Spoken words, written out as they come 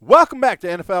Welcome back to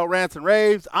NFL Rants and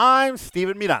Raves. I'm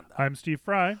Steven Miranda. I'm Steve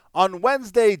Fry. On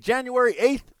Wednesday, January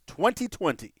 8th,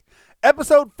 2020,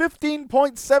 episode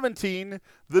 15.17,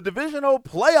 the Divisional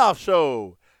Playoff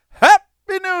Show.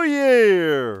 Happy New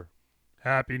Year!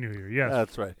 Happy New Year. Yes.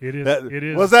 That's right. It is. It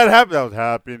is. Was that happy? That was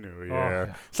Happy New Year. Oh,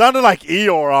 yeah. Sounded like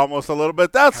Eeyore almost a little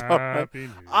bit. That's all right. Happy New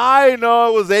Year. I know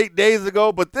it was 8 days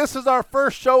ago, but this is our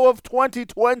first show of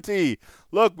 2020.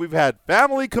 Look, we've had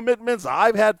family commitments.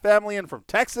 I've had family in from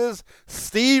Texas.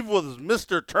 Steve was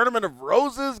Mr. Tournament of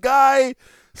Roses guy.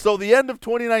 So the end of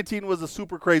 2019 was a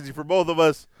super crazy for both of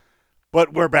us.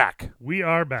 But we're back. We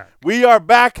are back. We are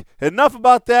back. Enough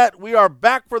about that. We are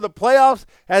back for the playoffs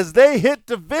as they hit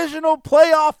divisional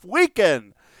playoff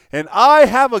weekend. And I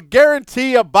have a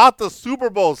guarantee about the Super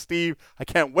Bowl, Steve. I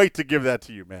can't wait to give that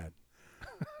to you, man.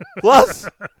 Plus,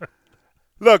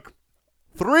 look,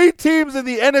 3 teams in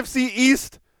the NFC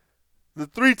East, the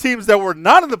 3 teams that were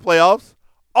not in the playoffs,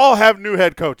 all have new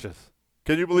head coaches.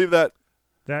 Can you believe that?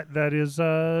 That is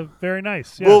very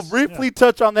nice. Yes. We'll briefly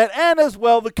touch on that, and as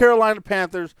well the Carolina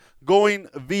Panthers going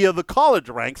via the college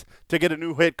ranks to get a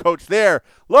new head coach there.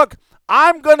 Look,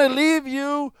 I'm going to leave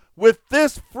you with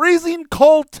this freezing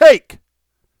cold take.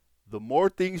 The more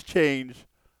things change,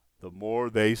 the more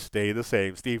they stay the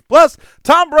same, Steve. Plus,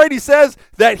 Tom Brady says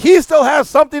that he still has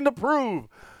something to prove.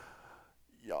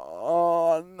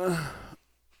 Yawn.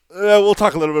 We'll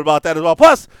talk a little bit about that as well.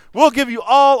 Plus, we'll give you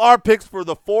all our picks for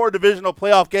the 4 divisional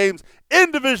playoff games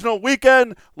in divisional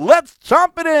weekend. Let's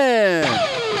chomp it in.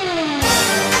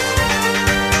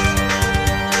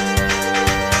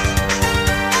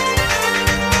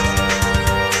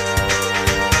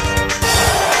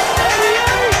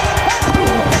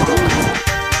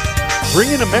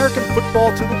 Bringing American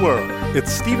football to the world.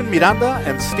 It's Steven Miranda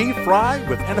and Steve Fry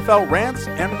with NFL Rants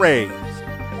and Raves.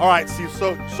 All right, Steve,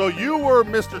 so you were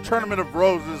Mr. Tournament of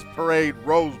Roses Parade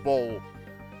Rose Bowl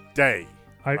day.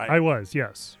 Right? I was,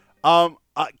 yes.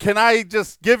 Can I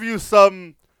just give you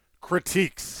some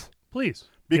critiques? Please.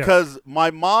 Because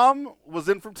my mom was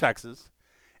in from Texas,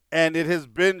 and it has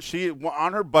been,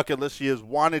 on her bucket list, she has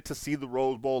wanted to see the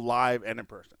Rose Bowl live and in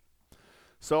person.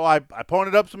 So I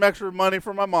ponied up some extra money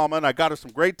for my mama, and I got her some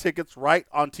great tickets right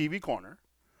on TV Corner.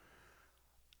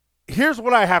 Here's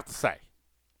what I have to say.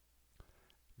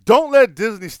 Don't let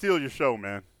Disney steal your show,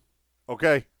 man.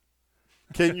 Okay?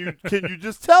 Can you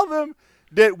just tell them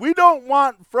that we don't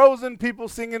want Frozen people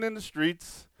singing in the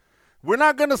streets? We're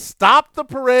not going to stop the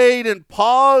parade and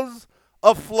pause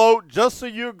a float just so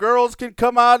your girls can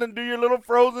come out and do your little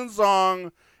Frozen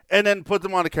song and then put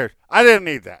them on the carriage. I didn't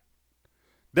need that.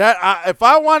 If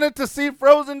I wanted to see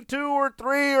Frozen 2 or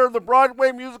 3 or the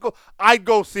Broadway musical, I'd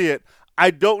go see it. I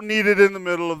don't need it in the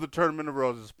middle of the Tournament of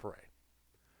Roses parade.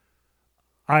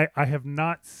 I have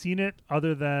not seen it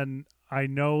other than I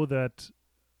know that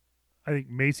I think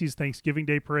Macy's Thanksgiving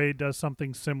Day Parade does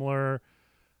something similar.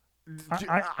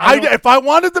 If I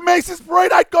wanted the Macy's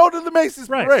Parade, I'd go to the Macy's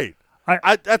Parade.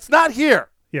 That's not here.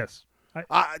 Yes.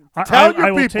 Tell your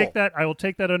I will people. Take that. I will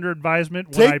take that under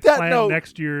advisement when I plan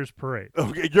next year's parade.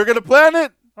 Okay, you're going to plan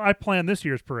it? I plan this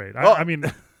year's parade. I mean,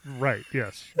 right,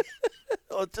 yes.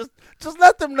 Oh, just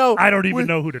let them know. I don't even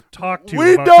know who to talk to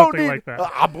about something like that.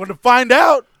 I'm going to find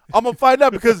out.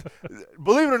 Because,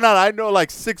 believe it or not, I know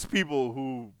like 6 people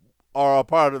who are a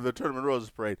part of the Tournament of Roses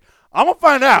parade. I'm going to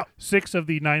find out. 6 of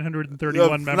the 931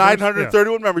 members?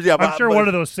 931 members, yeah. I'm sure one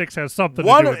of those 6 has something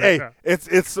to do with it. Yeah.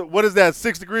 It's what is that,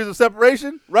 6 degrees of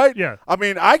separation, right? Yeah. I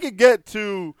mean, I could get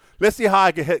to, let's see how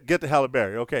I can get to Halle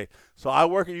Berry. Okay, so I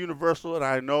work at Universal, and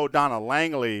I know Donna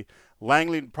Langley.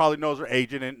 Langley probably knows her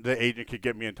agent, and the agent could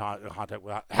get me in contact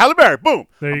with Halle Berry. Boom.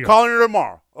 There you I'm go. calling her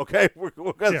tomorrow. Okay, we're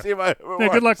going to see if I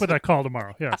good luck with that call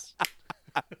tomorrow, yes.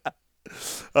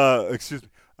 Excuse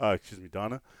me,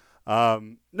 Donna.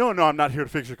 No, I'm not here to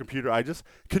fix your computer.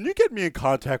 Can you get me in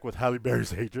contact with Halle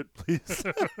Berry's agent, please?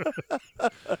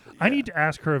 I need to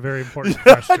ask her a very important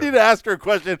question. I need to ask her a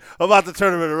question about the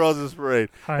Tournament of Roses parade.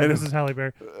 Hi, this is Halle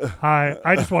Berry. Hi,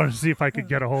 I just wanted to see if I could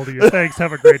get a hold of you. Thanks.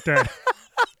 Have a great day.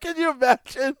 Can you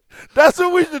imagine? That's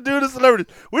what we should do to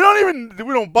celebrities. We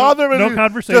don't bother them. No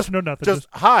conversation, no nothing. Just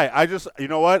hi. You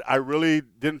know what? I really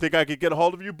didn't think I could get a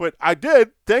hold of you, but I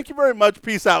did. Thank you very much.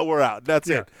 Peace out. We're out. That's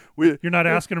it. You're not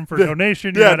asking them for a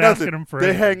donation. You're not asking them for They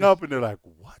anything. hang up and they're like,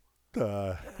 what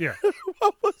the? Yeah.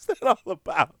 What was that all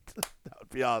about? That would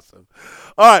be awesome.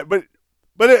 All right,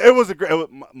 but it was a great.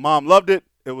 Mom loved it.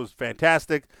 It was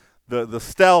fantastic. The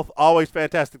stealth, always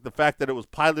fantastic. The fact that it was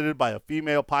piloted by a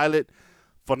female pilot,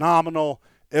 phenomenal.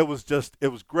 it was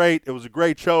great. It was a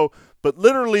great show. But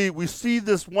literally, we see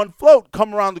this one float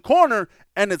come around the corner,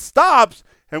 and it stops,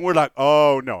 and we're like,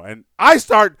 oh, no. And I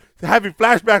start having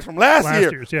flashbacks from last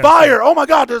year. Year's, yeah. Fire. Oh, my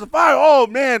God, there's a fire. Oh,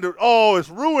 man. It's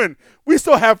ruined. We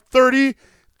still have 30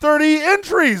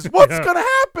 entries. What's going to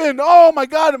happen? Oh, my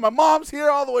God. And my mom's here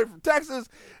all the way from Texas.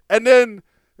 And then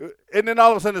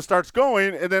all of a sudden it starts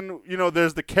going, and then,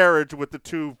 there's the carriage with the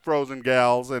two frozen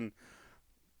gals, and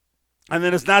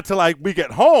then it's not till like we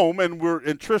get home and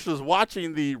Trisha's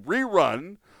watching the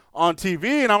rerun on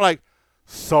TV, and I'm like,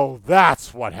 so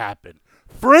that's what happened.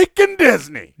 Freaking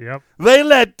Disney. Yep. They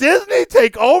let Disney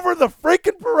take over the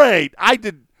freaking parade. I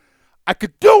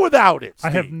could do without it,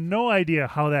 Steve. I have no idea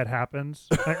how that happens.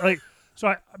 I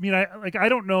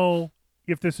don't know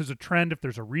if this is a trend, if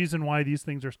there's a reason why these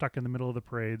things are stuck in the middle of the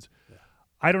parades. Yeah.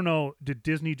 I don't know. Did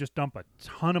Disney just dump a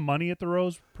ton of money at the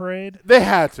Rose Parade? They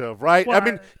had to, right? Well, I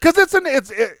mean, because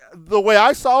the way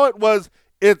I saw it was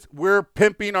we're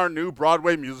pimping our new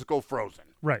Broadway musical Frozen,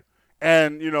 right?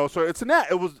 And so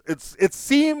it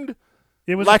seemed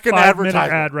it was like a an 5-minute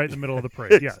advertisement ad right in the middle of the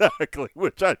parade. Yeah, exactly.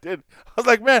 Which I did. I was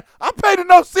like, man, I'm paying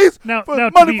enough seats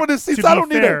for these seats. I don't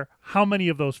need it. How many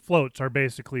of those floats are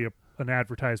basically an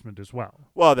advertisement as well?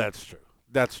 Well, that's true.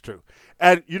 That's true.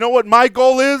 And you know what my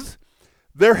goal is?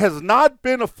 There has not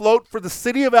been a float for the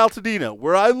city of Altadena,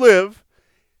 where I live,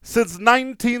 since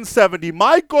 1970.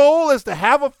 My goal is to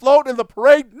have a float in the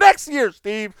parade next year,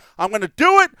 Steve. I'm going to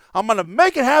do it. I'm going to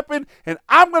make it happen, and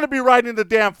I'm going to be riding the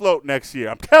damn float next year.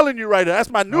 I'm telling you right now. That's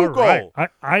my new goal. Right.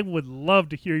 I would love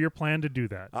to hear your plan to do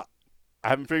that. I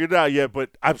haven't figured it out yet, but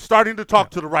I'm starting to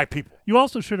talk to the right people. You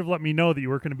also should have let me know that you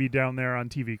were going to be down there on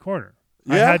TV Corner.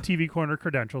 Yeah? I had TV Corner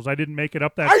credentials. I didn't make it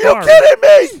up that far. Are you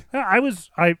kidding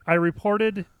me? I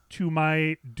reported to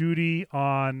my duty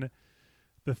on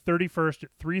the 31st at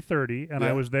 3:30, and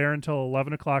I was there until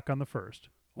 11 o'clock on the 1st,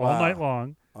 all night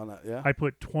long. I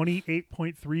put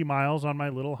 28.3 miles on my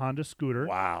little Honda scooter.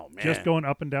 Wow, man. Just going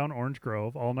up and down Orange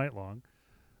Grove all night long.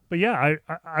 But yeah,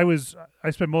 I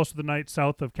spent most of the night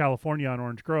south of California on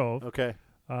Orange Grove. Okay.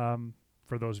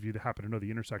 For those of you that happen to know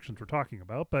the intersections we're talking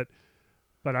about, but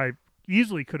I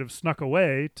easily could have snuck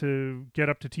away to get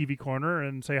up to TV Corner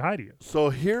and say hi to you.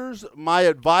 So here's my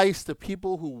advice to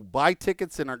people who buy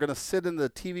tickets and are going to sit in the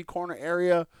TV Corner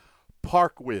area.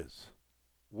 ParkWiz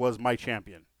was my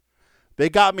champion. They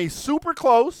got me super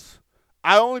close.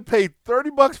 I only paid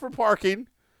 $30 for parking,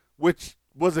 which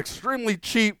was extremely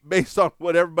cheap based on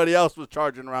what everybody else was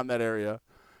charging around that area.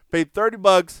 Paid $30.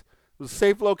 It was a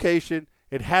safe location.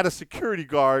 It had a security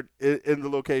guard in the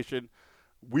location.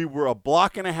 We were a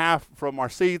block and a half from our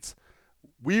seats.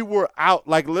 We were out,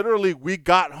 like literally we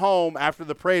got home after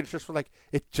the parade. It's just like,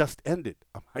 it just ended.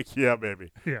 I'm like, yeah,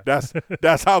 baby. Yeah.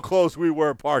 That's how close we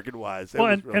were parking wise. Well,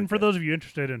 and for those of you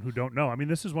interested and who don't know, I mean,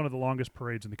 this is one of the longest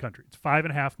parades in the country. It's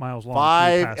 5.5 miles long.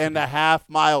 5.5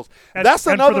 miles. And, that's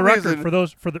and another for the reason.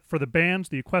 Record, for the bands,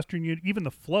 the equestrian unit, even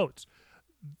the floats,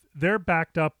 they're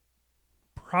backed up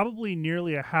probably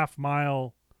nearly a half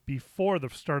mile before the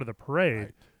start of the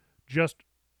parade, just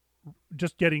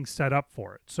getting set up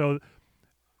for it. So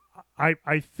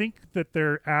I think that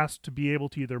they're asked to be able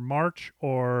to either march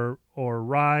or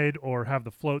ride or have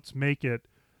the floats make it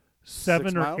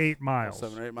 7 or 8 miles.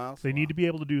 7 or 8 miles? They need to be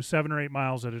able to do 7 or 8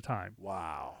 miles at a time.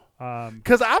 Wow.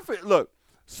 Because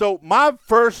so my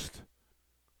first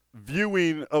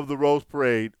viewing of the Rose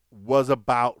Parade was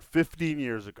about 15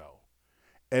 years ago,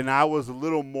 and I was a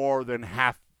little more than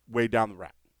halfway down the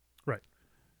rack. Right.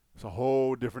 It's a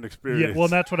whole different experience. Yeah, well,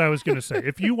 that's what I was going to say.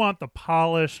 If you want the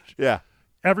polished,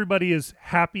 everybody is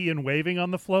happy and waving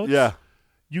on the floats. Yeah.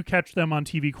 You catch them on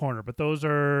TV Corner, but those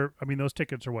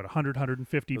tickets are what, 100,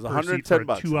 150 per seat for a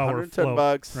 2-hour float.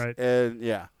 $110,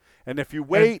 right? And if you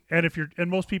wait, and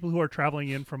most people who are traveling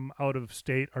in from out of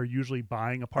state are usually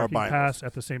buying a parking pass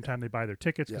at the same time they buy their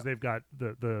tickets because they've got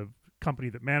the company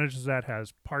that manages that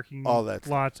has parking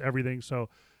lots, everything. So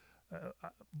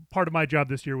part of my job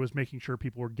this year was making sure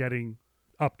people were getting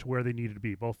up to where they needed to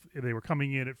be. Both they were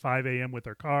coming in at 5 a.m. with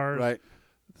their cars. Right.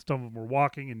 Some of them were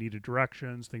walking and needed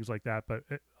directions, things like that. But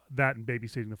that and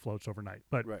babysitting the floats overnight.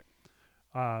 But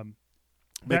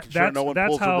making sure no one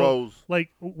pulls the rose. Like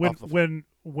when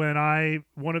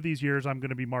one of these years I'm going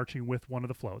to be marching with one of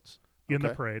the floats in the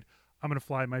parade. I'm going to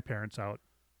fly my parents out,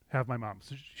 have my mom.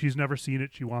 She's never seen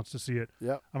it. She wants to see it.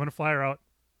 Yep. I'm going to fly her out,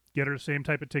 get her the same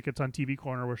type of tickets on TV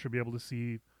Corner where she'll be able to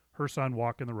see her son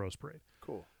walk in the Rose Parade.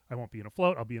 Cool. I won't be in a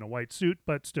float. I'll be in a white suit,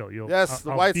 but still, the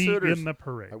white suit in the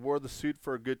parade. I wore the suit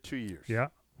for a good 2 years. Yeah.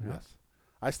 Yes.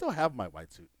 I still have my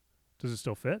white suit. Does it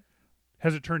still fit?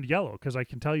 Has it turned yellow? Because I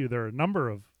can tell you there are a number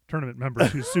of tournament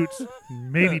members whose suits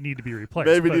maybe need to be replaced.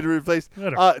 Maybe but need to replace.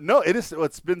 whatever. No,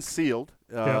 it's been sealed,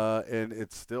 Yep. and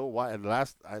it's still white. And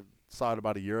last I saw it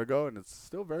about a year ago, and it's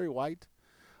still very white.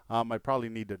 I probably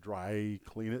need to dry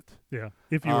clean it. Yeah,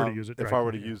 if you were to use it. If dry I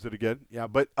were to clean, yeah. use it again, yeah.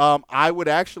 But I would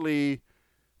actually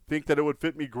think that it would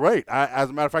fit me great. As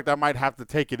a matter of fact, I might have to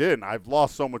take it in. I've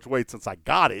lost so much weight since I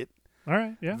got it All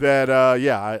right, yeah. that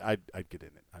I'd get in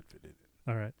it. I'd fit in it.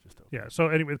 All right. Just okay. Yeah. So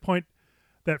anyway, the point,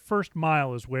 that first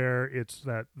mile is where it's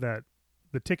that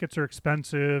the tickets are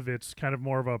expensive. It's kind of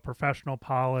more of a professional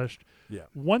polished. Yeah.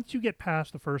 Once you get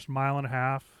past the first mile and a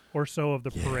half or so of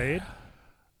the parade,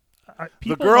 The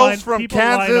people girls from people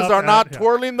line Kansas up are at- not yeah.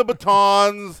 twirling the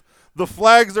batons. The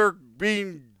flags are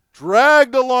being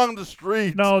dragged along the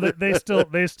street. No, they still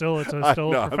it's I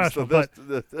still know, I'm professional, still- but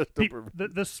that's pe- still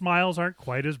the smiles aren't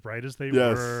quite as bright as they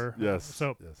yes, were. yes,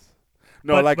 So yes.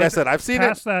 No, but- like I but said, I've seen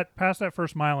past it. past that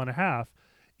first mile and a half,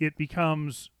 it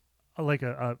becomes like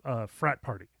a frat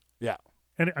party. Yeah.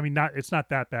 And I mean, it's not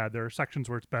that bad. There are sections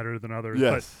where it's better than others.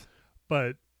 Yes.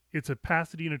 But it's a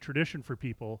Pasadena tradition for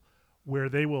people where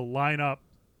they will line up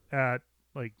at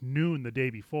like noon the day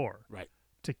before, Right.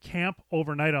 to camp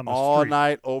overnight on the All street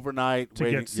night, overnight, to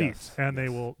waiting. get seats, yes, and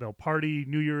yes. they'll party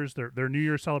New Year's. Their New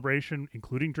Year's celebration,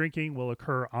 including drinking, will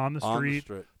occur on the On street.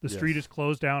 street. The yes. street is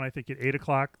closed down, I think, at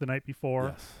 8:00 the night before.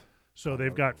 Yes. So I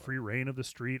they've know got that. free reign of the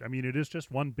street. I mean, it is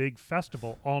just one big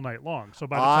festival all night long. So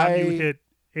by the time you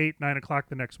hit 9 o'clock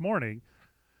the next morning,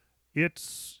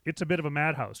 it's a bit of a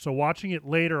madhouse. So watching it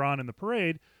later on in the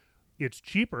parade, it's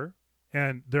cheaper,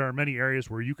 and there are many areas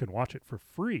where you can watch it for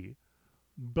free.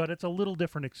 But it's a little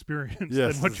different experience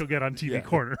Yes. than what you'll get on TV Yeah.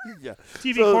 Corner. Yeah.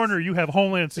 TV So- Corner, you have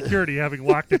Homeland Security having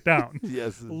locked it down.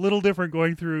 Yes. A little different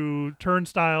going through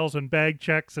turnstiles and bag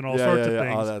checks and all yeah, sorts yeah, of yeah,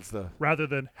 things, all that stuff. rather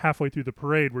than halfway through the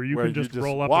parade where you Where can you just just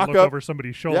roll up walk and look up. over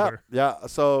somebody's Yeah, shoulder. yeah.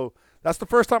 So that's the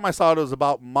first time I saw it. It was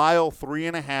about mile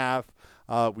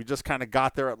 3.5. We just kind of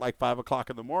got there at like 5 o'clock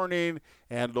in the morning,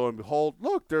 and lo and behold,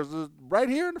 look, there's a right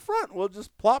here in the front. We'll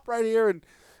just plop right here,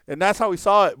 and that's how we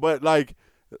saw it. But like,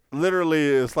 literally,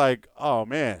 it's like, oh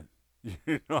man,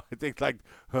 I think like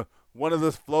one of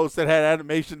the floats that had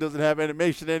animation doesn't have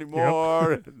animation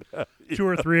anymore. And, 2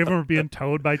 or 3 of them are being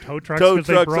towed by tow trucks tow because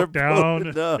they trucks are broke down.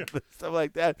 broken up and stuff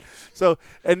like that. So,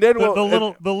 and then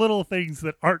The little things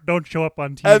that don't show up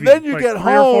on TV. And then you like get 3 or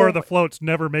 4 home- of the floats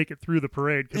never make it through the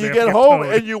parade. 'cause you they have get to home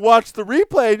towed. and you watch the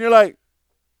replay, and you're like,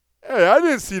 hey, I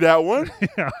didn't see that one.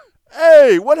 yeah.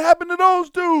 Hey, what happened to those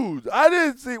dudes? I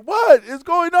didn't see. What is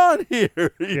going on here?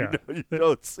 Yeah. You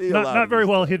don't see a lot Not of very these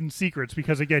well stuff. hidden secrets,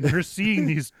 because again, you're seeing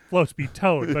these floats be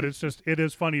towed, but it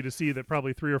is funny to see that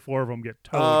probably 3 or 4 of them get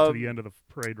towed to the end of the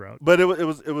parade route. But it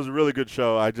was a really good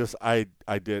show. I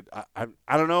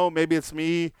don't know. Maybe it's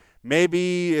me.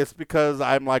 Maybe it's because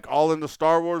I'm like all into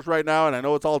Star Wars right now, and I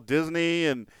know it's all Disney,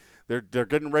 and they're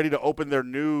getting ready to open their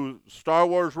new Star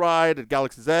Wars ride at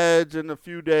Galaxy's Edge in a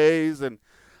few days, and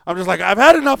I'm just like, I've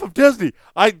had enough of Disney.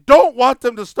 I don't want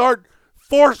them to start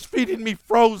force feeding me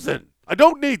Frozen. I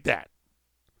don't need that.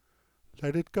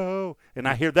 Let it go. And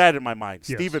I hear that in my mind.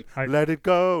 Yes, Stephen, I- let it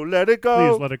go. Let it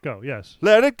go. Please let it go. Yes.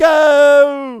 Let it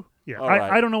go. Yeah. All right.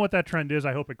 I don't know what that trend is.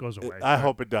 I hope it goes away. I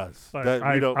hope it does. But That-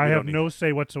 I we don't have need no it.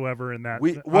 say whatsoever in that.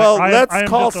 Let's I am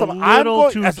call just a some. I'm little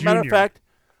going. too As a matter of junior. fact,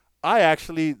 I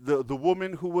actually the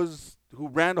woman who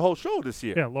ran the whole show this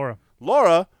year, Yeah, Laura.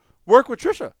 Laura, worked with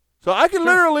Trisha, so I can Sure.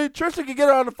 literally Trisha can get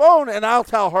her on the phone and I'll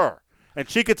tell her, and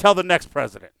she could tell the next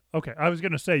president. Okay, I was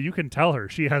going to say, you can tell her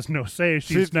she has no say.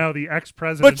 She's She's- now the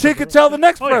ex-president. But she of could tell the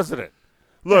next Oh, yeah. president.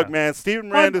 Look, Yeah. man, Stephen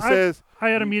Miranda says. I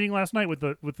had a meeting last night with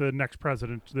the next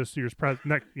president, this year's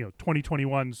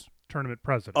 2021's tournament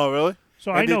president. Oh, really?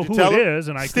 So And I did know you who tell it him? is,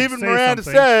 and I Stephen could say Miranda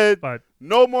something, said, but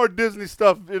no more Disney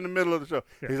stuff in the middle of the show.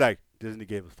 Yeah. He's like, Disney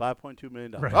gave us $5.2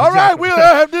 million. Right, All right, exactly. we'll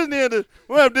have Disney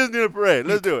we'll have Disney in the parade.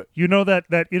 Let's do it. you know that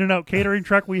In-N-Out catering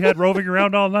truck we had roving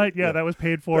around all night? Yeah, that was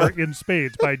paid for in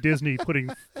spades by Disney putting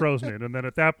Frozen in. And then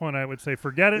at that point, I would say,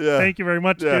 forget it. Yeah. Thank you very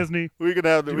much, Yeah. Disney. We can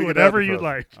have Do we can whatever have the you'd Frozen.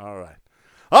 like. All right.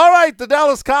 All right, the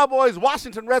Dallas Cowboys,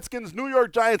 Washington Redskins, New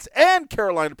York Giants, and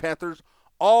Carolina Panthers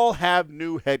all have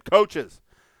new head coaches.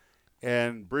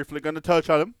 And briefly going to touch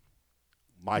on them.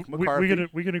 Mike McCarthy.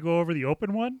 We gonna go over the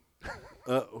open one?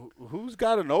 Who's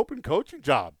got an open coaching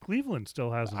job? Cleveland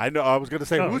still hasn't. I know. I was going to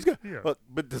say, Oh, who's got yeah.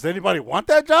 but does anybody want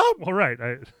that job? Well, right.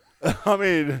 I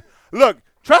mean, look,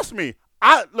 trust me.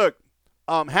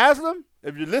 Haslam,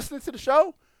 if you're listening to the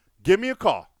show, give me a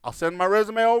call. I'll send my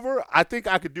resume over. I think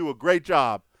I could do a great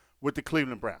job with the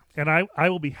Cleveland Browns. And I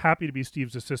will be happy to be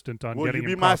Steve's assistant on Will getting you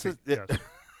be him my coffee. assistant? Yes.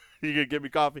 You gonna give me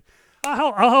coffee? I'll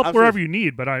help I'm wherever serious. you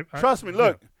need, but I Trust me.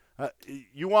 Look,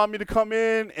 you want me to come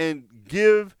in and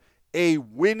give a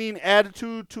winning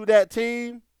attitude to that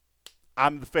team,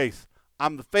 I'm the face.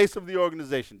 I'm the face of the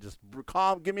organization. Just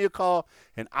give me a call,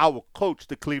 and I will coach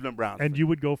the Cleveland Browns. And you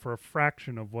would go for a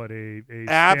fraction of what a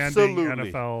Absolutely.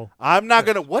 standing NFL. I'm not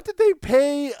gonna. What did they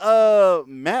pay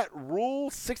Matt Rule?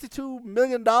 $62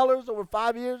 million over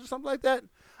 5 years or something like that.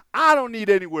 I don't need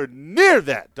anywhere near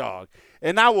that, dog.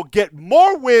 And I will get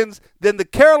more wins than the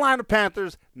Carolina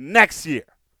Panthers next year.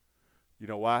 You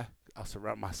know why? I'll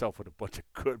surround myself with a bunch of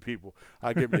good people.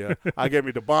 I give me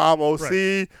the bomb OC,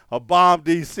 Right. a bomb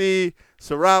DC.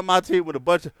 Surround my team with a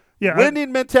bunch of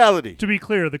winning mentality. To be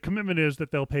clear, the commitment is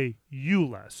that they'll pay you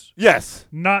less, Yes,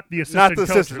 not the assistant not the coaches.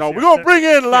 assistant. No, Yeah, we're gonna bring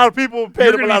in a lot of people and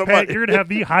pay them a lot of money. You're going to have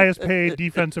the highest paid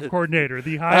defensive coordinator,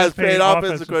 the highest paid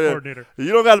offensive coordinator.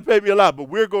 You don't got to pay me a lot, but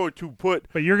we're going to put.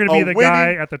 But you're going to be the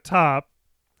guy at the top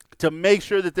to make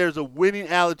sure that there's a winning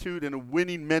attitude and a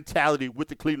winning mentality with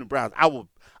the Cleveland Browns.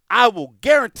 I will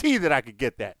guarantee that I could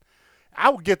get that. I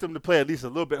will get them to play at least a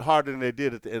little bit harder than they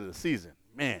did at the end of the season.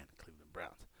 Man, Cleveland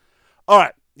Browns. All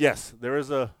right. Yes, there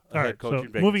is a head coaching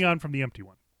vacancy. Moving on from the empty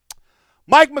one.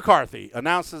 Mike McCarthy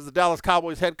announces the Dallas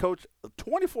Cowboys head coach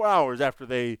 24 hours after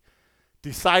they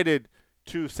decided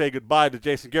to say goodbye to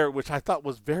Jason Garrett, which I thought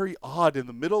was very odd in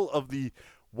the middle of the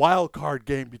wild card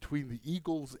game between the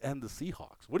Eagles and the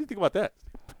Seahawks. What do you think about that?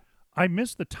 I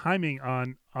missed the timing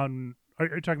on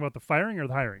are you talking about the firing or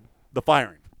the hiring? The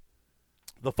firing.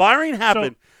 The firing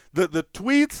happened. The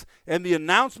tweets and the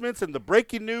announcements and the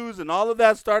breaking news and all of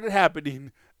that started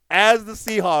happening as the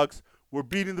Seahawks were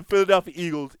beating the Philadelphia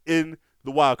Eagles in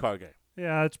the wild card game.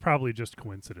 Yeah, it's probably just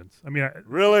coincidence. I mean,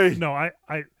 really? No, I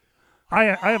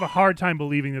have a hard time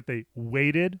believing that they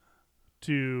waited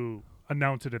to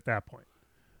announce it at that point.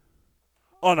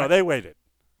 Oh no, they waited.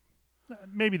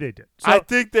 Maybe they did. So, I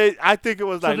think it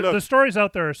was like, look, the stories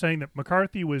out there are saying that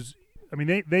McCarthy was. I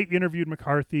mean, they interviewed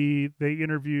McCarthy. They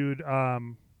interviewed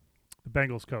the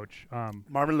Bengals coach,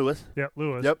 Marvin Lewis. Yeah,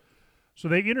 Lewis. Yep. So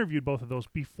they interviewed both of those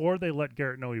before they let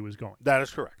Garrett know he was going. That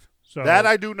is correct. So that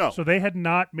I do know. So they had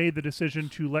not made the decision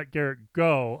to let Garrett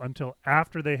go until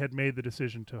after they had made the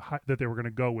decision that they were going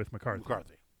to go with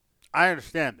McCarthy. I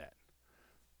understand that,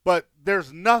 but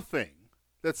there's nothing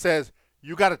that says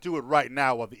you got to do it right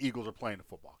now while the Eagles are playing a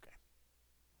football game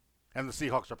and the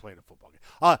Seahawks are playing a football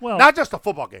game. Well, not just a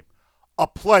football game, a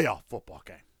playoff football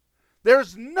game.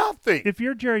 There's nothing. If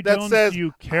you're Jerry that Jones, says, do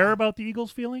you care about the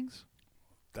Eagles' feelings?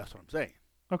 That's what I'm saying.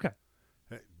 Okay.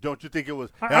 Don't you think it was?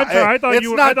 I'm sorry. I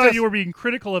thought you were being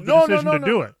critical of the decision to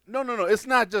do it. No. It's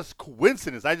not just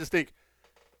coincidence. I just think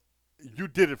you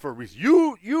did it for a reason.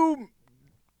 You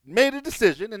made a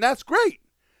decision, and that's great.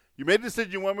 You made a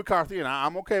decision. You went McCarthy, and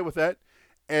I'm okay with that.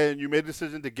 And you made a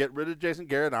decision to get rid of Jason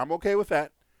Garrett. And I'm okay with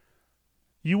that.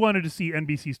 You wanted to see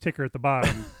NBC's ticker at the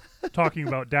bottom talking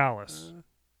about Dallas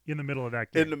in the middle of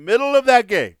that game. In the middle of that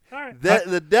game. All right.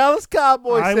 The Dallas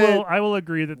Cowboys said, I will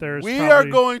agree that there's we are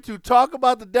going to talk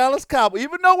about the Dallas Cowboys,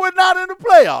 even though we're not in the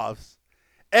playoffs.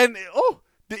 And,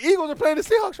 the Eagles are playing the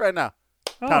Seahawks right now.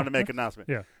 Time to make an announcement.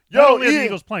 Yeah. Yo, Not only are the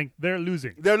Eagles playing, they're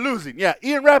losing. They're losing, yeah.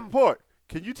 Ian Rappaport,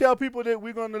 can you tell people that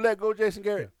we're going to let go Jason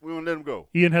Garrett? We're going to let him go.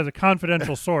 Ian has a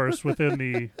confidential source within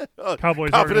the Cowboys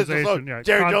confidential organization. source. Yeah,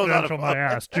 Jerry Jones confidential my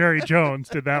ass. Jerry Jones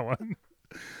did that one.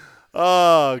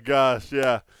 Oh, gosh,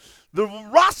 yeah. The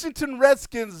Washington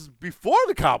Redskins, before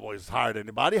the Cowboys hired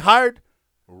anybody, hired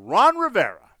Ron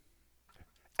Rivera,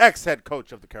 ex-head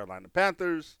coach of the Carolina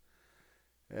Panthers.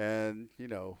 And,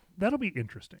 That'll be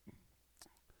interesting.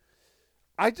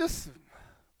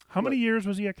 How many years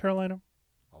was he at Carolina?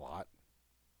 A lot.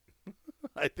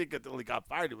 I think until he got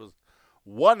fired, he was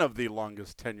one of the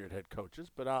longest tenured head coaches,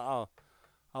 but I'll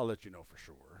let you know for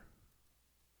sure.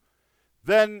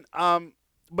 Then,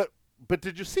 but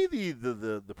did you see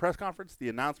the press conference, the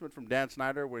announcement from Dan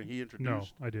Snyder where he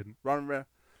introduced? No, I didn't. Ron Rivera.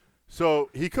 So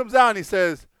he comes out and he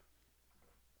says,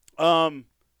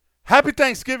 "Happy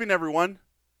Thanksgiving, everyone."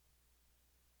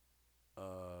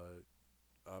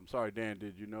 I'm sorry, Dan.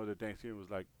 Did you know that Thanksgiving was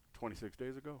like 26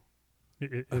 days ago?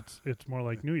 It's more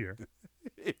like New Year.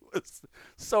 It was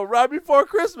so right before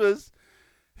Christmas,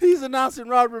 he's announcing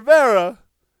Ron Rivera,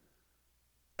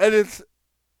 and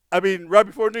right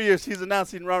before New Year's, he's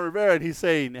announcing Ron Rivera, and he's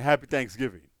saying Happy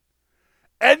Thanksgiving,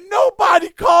 and nobody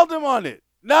called him on it.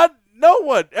 No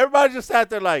one. Everybody just sat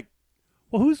there like,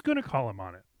 well, who's going to call him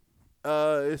on it?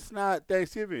 It's not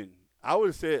Thanksgiving. I would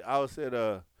have said,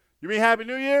 you mean Happy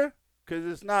New Year? Because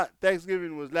it's not.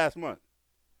 Thanksgiving was last month.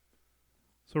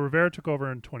 So Rivera took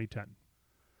over in 2010.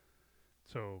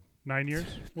 So 9 years,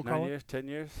 we'll call 9 years, 10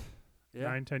 years. Yeah.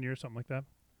 9-10 years, something like that.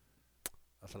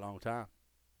 That's a long time.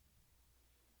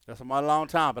 That's a mighty long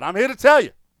time. But I'm here to tell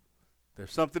you,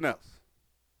 there's something else.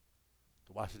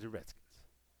 the Washington Redskins.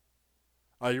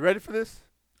 Are you ready for this?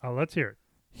 Let's hear it.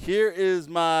 Here is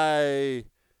my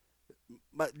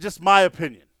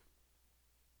opinion.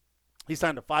 He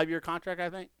signed a 5-year contract, I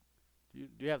think. Do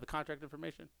you have the contract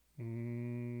information?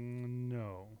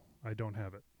 No, I don't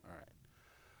have it. All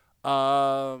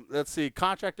right. Let's see.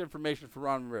 Contract information for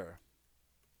Ron Rivera.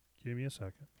 Give me a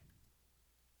second.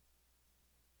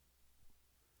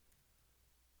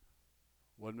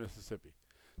 One Mississippi.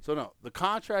 So, no, the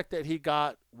contract that he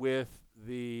got with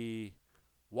the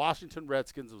Washington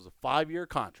Redskins was a 5-year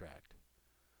contract.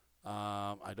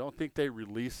 I don't think they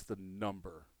released the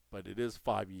number, but it is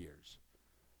 5 years.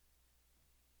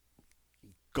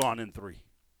 Gone in 3.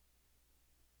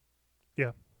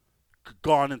 Yeah.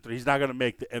 Gone in 3. He's not going to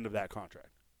make the end of that contract.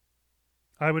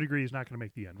 I would agree he's not going to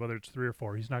make the end. Whether it's 3 or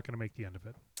 4, he's not going to make the end of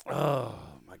it. Oh,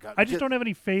 my God. I just don't have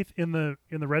any faith in the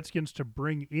Redskins to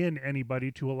bring in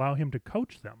anybody to allow him to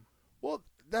coach them. Well,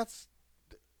 that's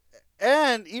 –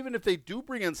 and even if they do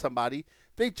bring in somebody,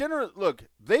 they generally – look,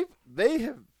 they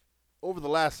have, over the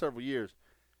last several years,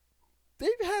 they've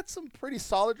had some pretty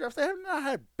solid drafts. They have not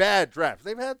had bad drafts.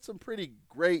 They've had some pretty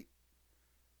great –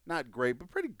 not great, but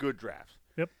pretty good drafts.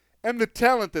 Yep. And the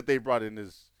talent that they brought in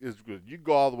is good. We'll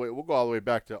go all the way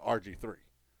back to RG3.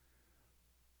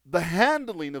 The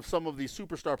handling of some of these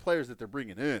superstar players that they're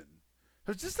bringing in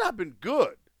has just not been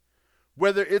good.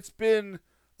 Whether it's been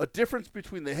a difference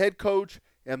between the head coach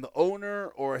and the owner,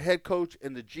 or a head coach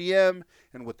and the GM,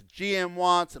 and what the GM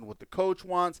wants and what the coach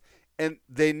wants, and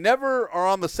they never are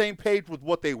on the same page with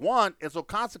what they want, and so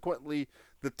consequently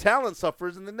the talent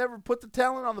suffers, and they never put the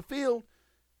talent on the field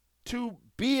to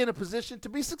be in a position to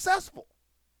be successful.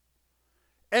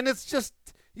 And it's just,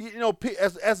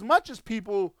 as much as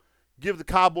people give the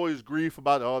Cowboys grief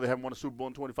about, they haven't won a Super Bowl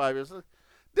in 25 years,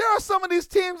 there are some of these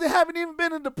teams that haven't even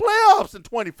been in the playoffs in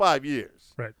 25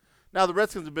 years. Right. Now, the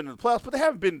Redskins have been in the playoffs, but they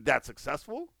haven't been that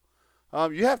successful.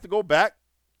 You have to go back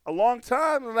a long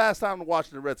time the last time the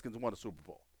Washington Redskins won a Super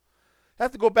Bowl. You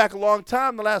have to go back a long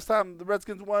time the last time the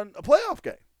Redskins won a playoff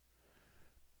game.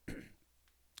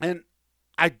 And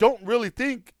I don't really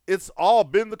think it's all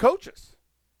been the coaches.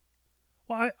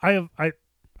 Well, I've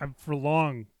for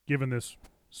long given this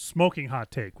smoking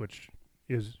hot take, which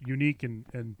is unique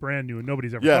and brand new, and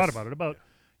nobody's ever thought about it.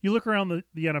 You look around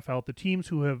the NFL, the teams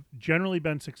who have generally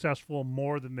been successful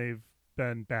more than they've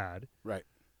been bad. Right.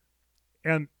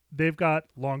 And they've got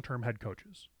long-term head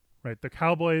coaches, right? The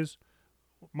Cowboys,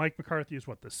 Mike McCarthy is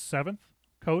the 7th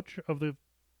coach of the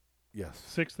Yes.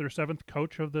 6th or 7th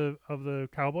coach of the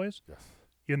Cowboys. Yes.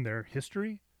 In their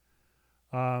history.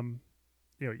 You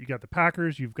got the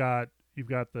Packers, you've got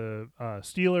the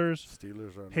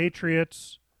Steelers,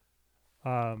 Patriots.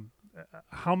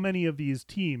 How many of these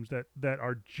teams that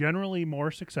are generally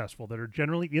more successful, that are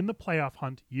generally in the playoff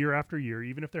hunt year after year,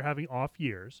 even if they're having off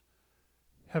years,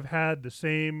 have had the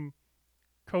same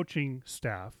coaching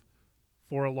staff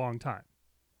for a long time?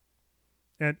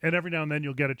 And every now and then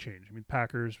you'll get a change. I mean,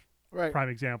 Packers, right, prime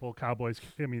example. Cowboys.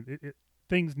 I mean,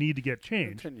 things need to get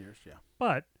changed. 10 years, yeah.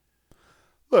 But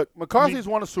look, McCarthy's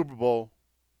won a Super Bowl.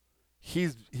 He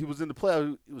was in the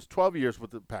playoffs. It was 12 years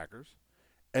with the Packers,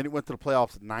 and he went to the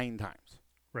playoffs 9 times.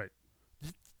 Right.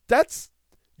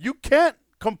 You can't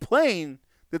complain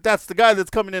that that's the guy that's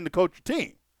coming in to coach your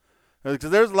team, because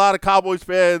there's a lot of Cowboys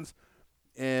fans,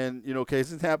 and case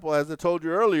in example, as I told you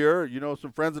earlier,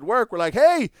 some friends at work were like,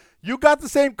 "Hey, you got the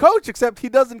same coach, except he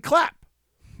doesn't clap."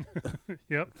 Yep.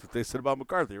 That's what they said about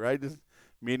McCarthy, right?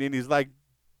 Meaning he's like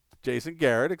Jason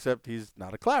Garrett, except he's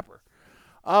not a clapper.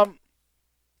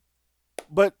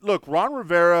 But look, Ron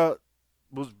Rivera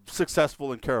was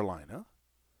successful in Carolina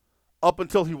up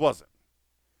until he wasn't.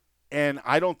 And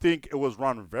I don't think it was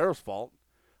Ron Rivera's fault.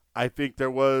 I think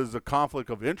there was a conflict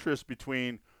of interest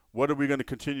between what are we going to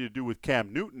continue to do with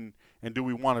Cam Newton, and do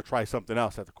we want to try something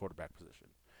else at the quarterback position?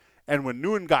 And when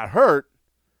Newton got hurt,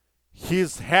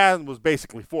 his hand was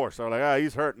basically forced. So like,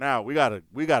 he's hurt now. We gotta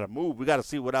move. We gotta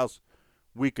see what else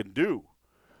we can do.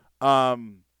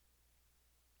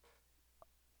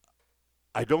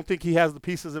 I don't think he has the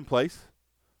pieces in place.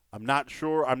 I'm not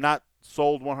sure. I'm not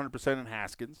sold 100% in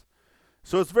Haskins.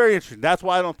 So it's very interesting. That's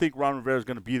why I don't think Ron Rivera is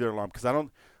going to be there long. Because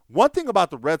one thing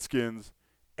about the Redskins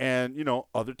and,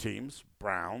 other teams,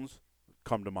 Browns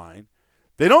come to mind,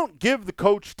 they don't give the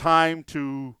coach time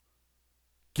to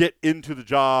get into the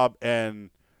job and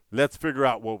let's figure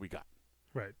out what we got.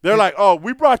 Right. They're like, "Oh,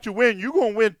 we brought you in. You're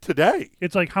going to win today."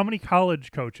 It's like how many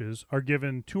college coaches are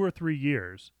given 2 or 3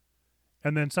 years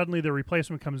and then suddenly the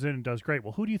replacement comes in and does great.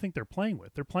 Well, who do you think they're playing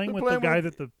with? They're playing They're with the playing guy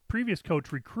with- that the previous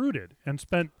coach recruited and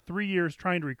spent 3 years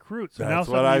trying to recruit. So now That's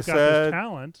what suddenly I you've got said. this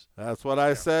talent. That's what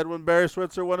I said when Barry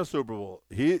Switzer won a Super Bowl.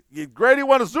 Grady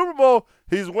won a Super Bowl.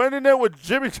 He's winning it with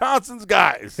Jimmy Johnson's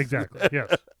guys. Exactly.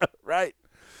 Yes. Right?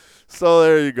 So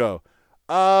there you go.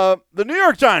 The New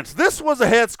York Giants. This was a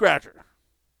head scratcher.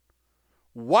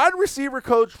 Wide receiver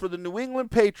coach for the New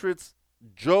England Patriots,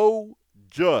 Joe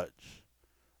Judge.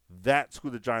 That's who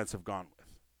the Giants have gone with.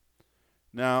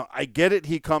 Now, I get it.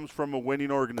 He comes from a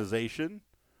winning organization,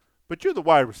 but you're the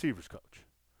wide receivers coach.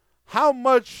 How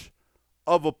much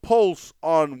of a pulse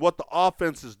on what the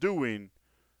offense is doing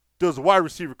does a wide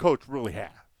receiver coach really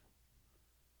have?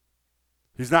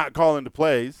 He's not calling the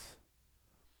plays.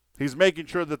 He's making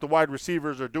sure that the wide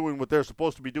receivers are doing what they're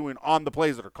supposed to be doing on the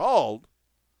plays that are called.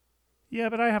 Yeah,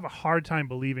 but I have a hard time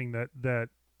believing that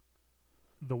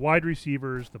the wide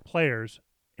receivers, the players,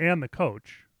 and the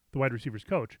coach, the wide receivers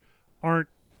coach, aren't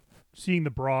seeing the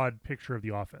broad picture of the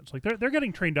offense. Like they're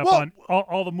getting trained up on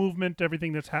all the movement,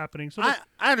 everything that's happening. So I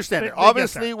understand they that. get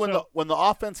Obviously, that. when So the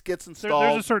offense gets installed,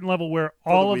 there's a certain level where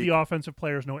the all of week. the offensive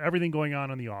players know everything going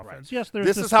on the offense. Yes, there's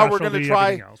this the is how we're going to specialty, try.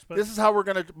 everything else, but This is how we're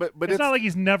going to. But it's not like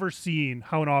he's never seen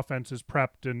how an offense is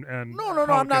prepped and no. how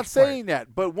I'm it not gets played. saying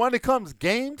that. But when it comes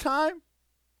game time,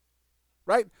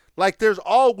 right? Like there's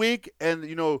all week, and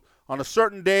on a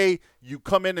certain day, you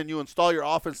come in and you install your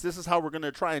offense. This is how we're going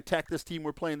to try and attack this team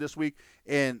we're playing this week.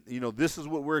 And, this is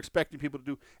what we're expecting people to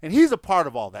do. And he's a part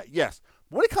of all that, yes.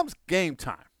 But when it comes game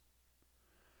time,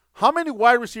 how many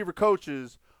wide receiver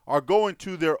coaches are going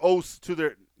to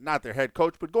not their head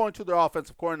coach, but going to their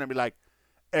offensive coordinator and be like,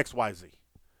 XYZ.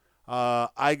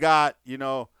 I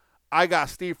got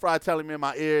Steve Fry telling me in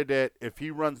my ear that if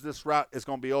he runs this route, it's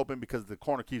going to be open because the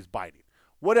corner keeps biting.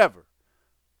 Whatever.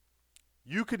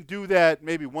 You can do that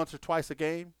maybe once or twice a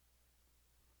game,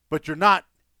 but you're not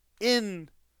in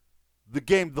the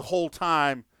game the whole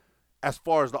time as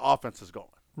far as the offense is going.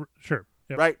 Sure.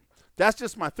 Yep. Right? That's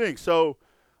just my thing. So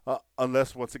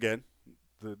unless, once again,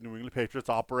 the New England Patriots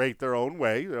operate their own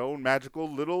way, their own magical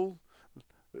little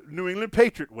New England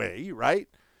Patriot way, right?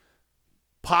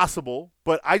 Possible,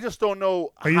 but I just don't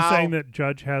know Are you saying that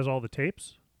Judge has all the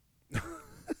tapes?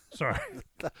 Sorry.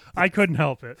 I couldn't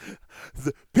help it.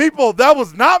 People, that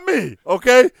was not me,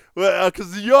 okay?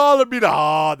 Because y'all would be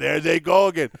there they go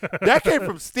again. That came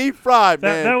from Steve Fry,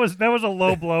 man. That was a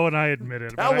low blow, and I admit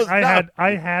it. That but was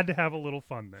I had to have a little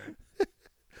fun there.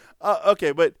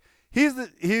 Okay, but he's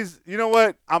you know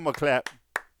what? I'm going to clap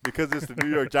because it's the New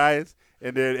York Giants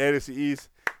and they're in the NFC East,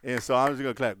 and so I'm just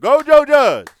going to clap. Go, Joe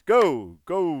Judge.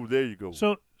 Go. There you go.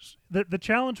 So the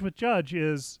challenge with Judge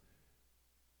is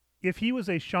if he was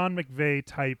a Sean McVay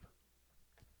type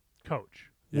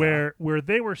coach, where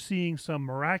they were seeing some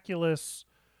miraculous,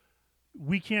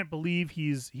 we can't believe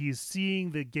he's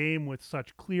seeing the game with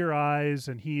such clear eyes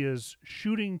and he is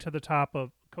shooting to the top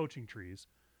of coaching trees,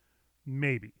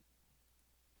 maybe.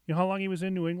 You know how long he was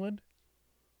in New England?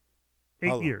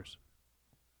 8 years.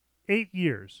 8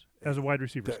 years as a wide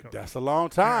receivers coach. That's a long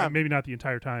time. Maybe not the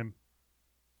entire time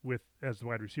as the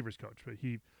wide receivers coach, but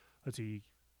he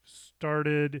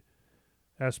started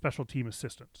as special team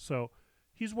assistant. So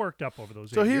he's worked up over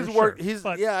those 8 years. So he's worked.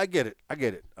 Sure. I get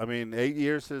it. I mean, 8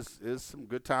 years is some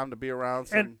good time to be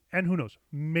around. And who knows?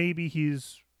 Maybe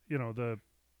he's the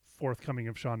forthcoming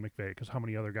of Sean McVay, because how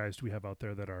many other guys do we have out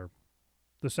there that are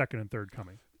the second and third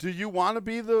coming? Do you want to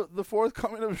be the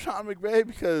forthcoming of Sean McVay?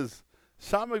 Because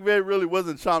Sean McVay really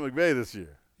wasn't Sean McVay this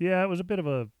year. Yeah, it was a bit of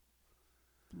a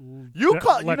You know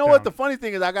what? letdown. The funny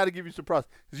thing is, I got to give you some props.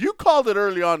 'Cause you called it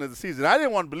early on in the season. I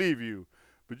didn't want to believe you,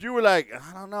 but you were like,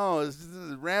 I don't know.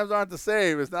 The Rams aren't the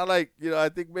same. It's not like I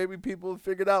think maybe people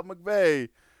figured out McVay.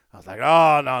 I was like,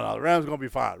 oh no, the Rams gonna be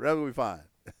fine.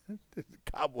 The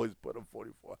Cowboys put them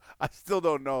 44. I still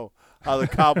don't know how the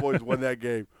Cowboys won that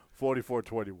game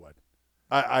 44-21.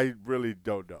 I really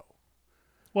don't know.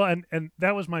 Well, and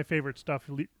that was my favorite stuff,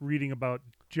 reading about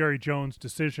Jerry Jones'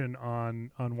 decision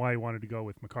on why he wanted to go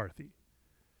with McCarthy.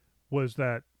 Was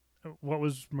that what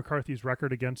was McCarthy's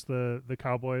record against the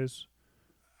Cowboys?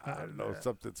 I don't know,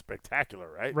 something spectacular,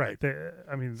 right? Right. Like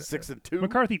 6-2.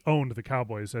 McCarthy owned the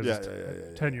Cowboys as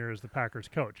his tenure as the Packers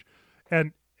coach.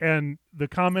 And the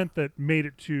comment that made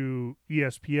it to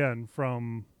ESPN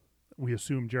from, we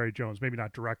assume, Jerry Jones, maybe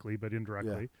not directly but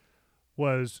indirectly,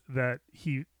 was that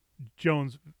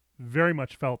Jones very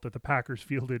much felt that the Packers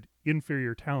fielded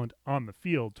inferior talent on the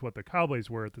field to what the Cowboys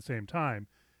were at the same time,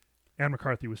 and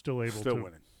McCarthy was still able to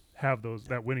winning. have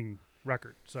that winning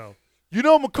record. So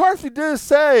McCarthy did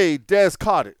say Dez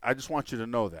caught it. I just want you to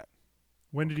know that.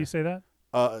 when did he say that?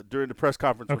 During the press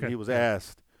conference when Okay. he was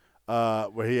asked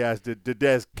where he asked, "Did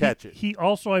Dez catch it?" He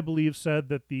also, I believe, said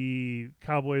that the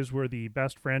Cowboys were the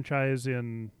best franchise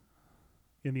in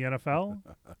the NFL.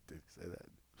 Did he say that?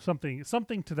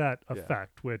 Something to that Yeah.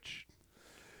 effect. Which,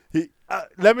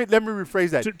 Let me rephrase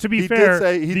that. to be He fair, did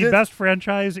say, the best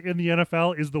franchise in the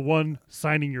NFL is the one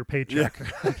signing your paycheck.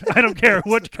 I don't care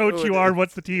which coach you are and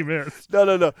what the team is.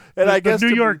 No. And I guess the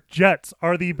New to York Jets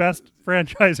are the best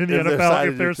franchise in the If they're NFL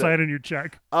signing if they're your check. signing your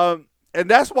check. And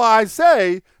that's why I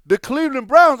say the Cleveland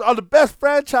Browns are the best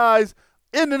franchise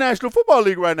in the National Football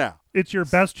League right now. It's your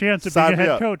best chance of Sign being a me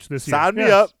head up. coach this year. Sign me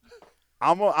Yes. up.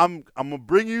 I'm gonna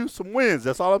bring you some wins.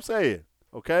 That's all I'm saying.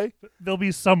 Okay. There'll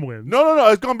be some wins. No.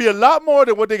 It's gonna be a lot more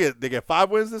than what they get. They get 5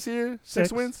 wins this year. 6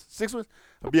 Six. wins. 6 wins.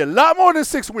 It'll be a lot more than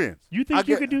 6 wins. You think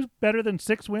you could do better than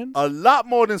 6 wins? A lot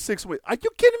more than 6 wins. Are you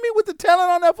kidding me? With the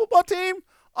talent on that football team,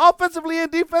 offensively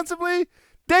and defensively,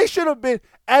 they should have been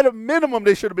at a minimum.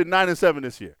 They should have been 9-7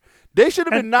 this year. They should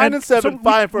have been 9-7, so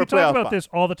vying for we a playoff talk about spot. this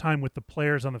all the time with the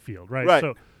players on the field, right?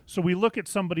 Right. So we look at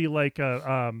somebody like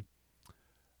why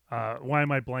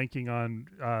am I blanking on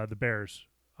the Bears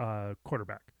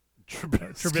quarterback?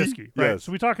 Trubisky, right? Yes.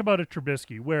 So we talk about a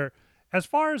Trubisky where, as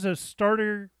far as a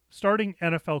starting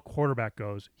NFL quarterback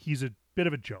goes, he's a bit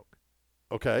of a joke.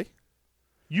 Okay.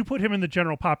 You put him in the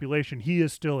general population, he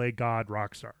is still a god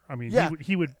rock star. I mean, Yeah.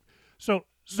 he would. So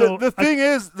The thing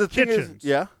is, Kitchens,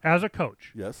 yeah. as a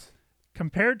coach, Yes.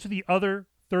 compared to the other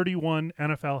 31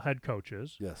 NFL head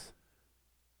coaches, Yes.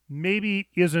 maybe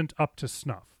isn't up to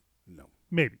snuff. No.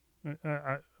 Maybe.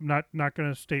 I'm not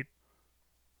going to state.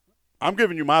 I'm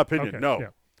giving you my opinion. Okay, no. yeah.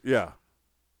 Yeah.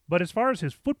 But as far as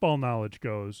his football knowledge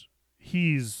goes,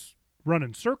 he's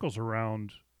running circles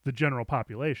around the general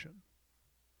population.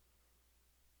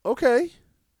 Okay.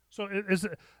 So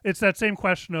it's that same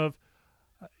question of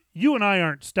you and I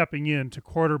aren't stepping in to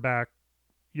quarterback,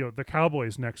 the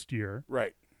Cowboys next year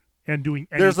Right. and doing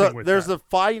anything with There's that. a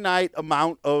finite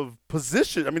amount of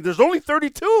position. I mean, there's only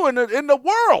 32 in the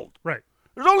world. Right.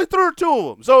 There's only 32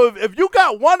 of them. So if you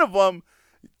got one of them,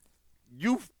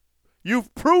 you've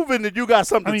proven that you got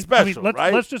something special,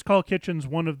 right? let's just call Kitchens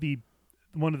one of the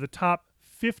top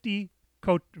 50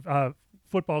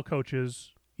 football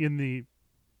coaches in the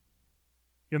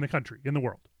country, in the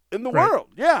world. In the right.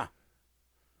 world, yeah.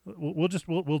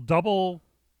 We'll double.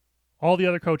 All the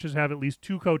other coaches have at least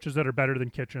 2 coaches that are better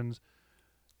than Kitchens,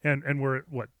 and we're at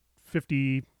what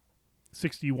 50,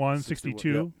 61,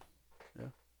 62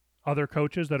 Yep. other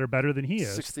coaches that are better than he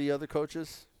is. 60 other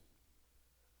coaches.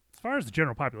 As far as the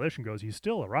general population goes, he's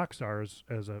still a rock star as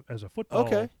a football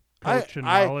Okay. coach and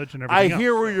I- knowledge and I everything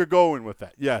hear else. where you're going with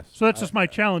that. Yes. So that's just my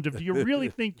challenge. If you really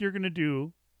think you're going to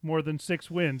do more than 6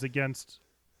 wins against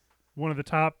one of the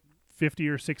top 50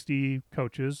 or 60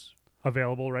 coaches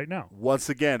available right now, Once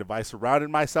again, if I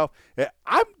surrounded myself,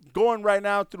 I'm going right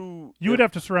now through. you would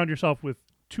have to surround yourself with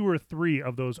 2 or 3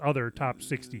 of those other top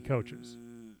 60 coaches.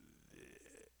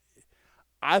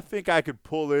 I think I could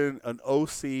pull in an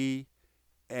OC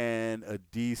and a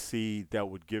DC that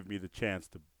would give me the chance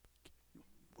to.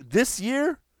 This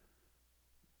year,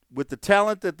 with the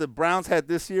talent that the Browns had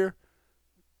this year,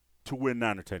 to win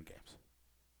 9 or 10 games.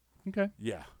 Okay.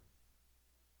 Yeah.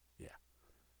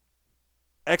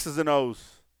 X's and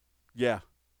O's. Yeah.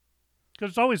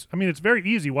 Because it's very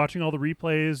easy watching all the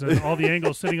replays and all the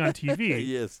angles sitting on TV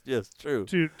Yes, true.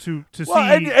 to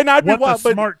Well, see and I'd be what the wild,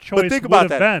 but smart but choice think would about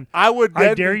have that. been.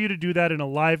 I dare you to do that in a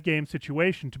live game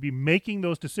situation, to be making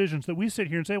those decisions that we sit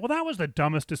here and say, well, that was the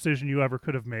dumbest decision you ever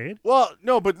could have made. Well,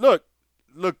 no, but look,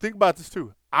 think about this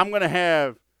too. I'm going to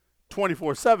have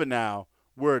 24/7 now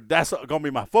where that's going to be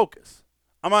my focus.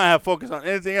 I'm going to have focus on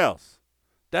anything else.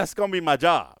 That's going to be my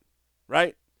job,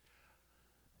 right?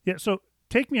 Yeah, so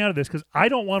take me out of this because I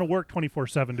don't want to work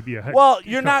 24/7 to be a head Well,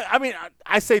 you're coach. not. I mean,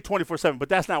 I say 24/7, but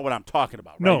that's not what I'm talking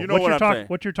about. Right? No, you know what I'm saying.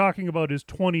 what you're talking about is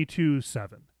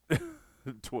 22/7.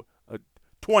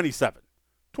 27,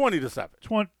 20 to 7.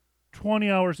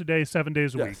 20 hours a day, 7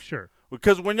 days a Yes. week, sure.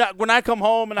 Because when I come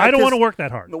home and I don't kiss- want to work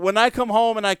that hard. When I come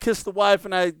home and I kiss the wife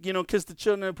and I kiss the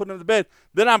children and put them to bed,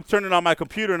 then I'm turning on my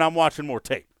computer and I'm watching more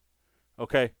tape.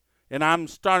 Okay, and I'm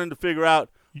starting to figure out.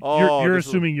 You're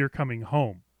assuming you're coming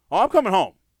home. I'm coming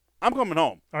home. I'm coming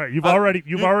home. All right, you've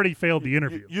already failed the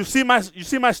interview. You see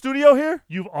my studio here?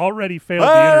 You've already failed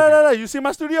No, the interview. no. You see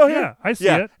my studio here? Yeah, I see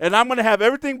it. And I'm going to have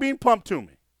everything being pumped to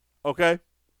me. Okay?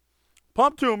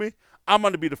 Pumped to me. I'm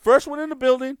going to be the first one in the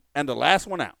building and the last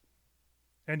one out.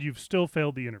 And you've still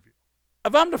failed the interview.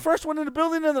 If I'm the first one in the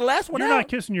building and the last one You're out. not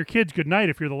kissing your kids goodnight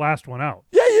if you're the last one out.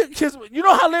 Yeah, you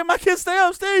know how late my kids stay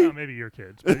up, Steve? Well, maybe your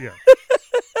kids, but yeah.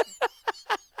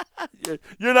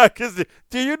 You're not kissing.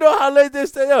 Do you know how late they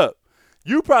stay up?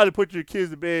 You probably put your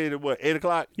kids to bed at what,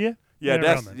 8:00? Yeah. Yeah,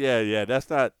 around there. yeah. That's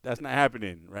not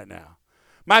happening right now.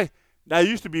 Now it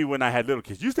used to be when I had little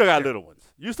kids. You still got little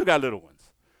ones.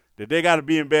 That they got to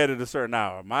be in bed at a certain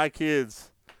hour. My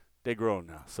kids, they grown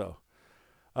now. So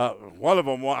one of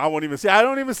them, I won't even see. I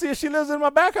don't even see if she lives in my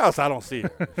back house. I don't see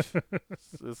her.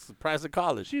 It's the price of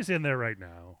college. She's in there right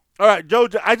now. All right, Joe.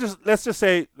 Let's just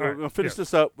say All right, we're gonna finish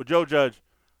this up with Joe Judge.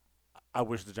 I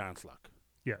wish the Giants luck.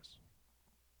 Yes.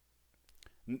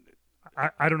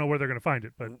 I don't know where they're going to find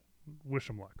it, but wish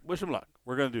them luck. Wish him luck.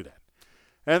 We're going to do that.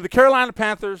 And the Carolina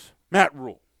Panthers, Matt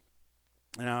Rule.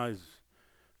 Now,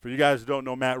 for you guys who don't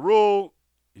know Matt Rule,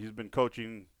 he's been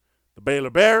coaching the Baylor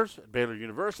Bears at Baylor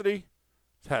University.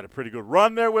 He's had a pretty good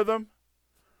run there with them.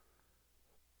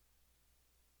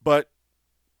 But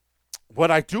what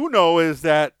I do know is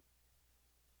that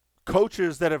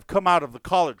coaches that have come out of the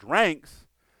college ranks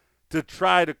to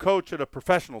try to coach at a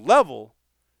professional level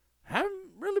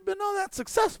haven't really been all that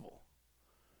successful.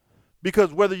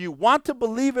 Because whether you want to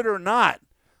believe it or not,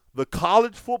 the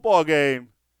college football game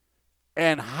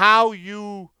and how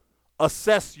you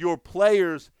assess your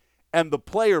players and the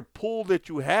player pool that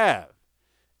you have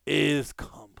is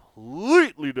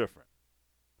completely different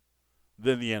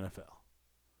than the NFL.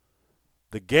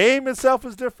 The game itself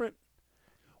is different.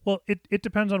 Well, it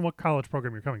depends on what college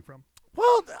program you're coming from.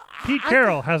 Well, Pete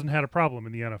Carroll hasn't had a problem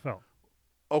in the NFL.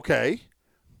 Okay.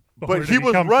 Where But did he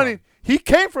was come running. from? He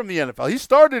came from the NFL. He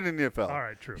started in the NFL. All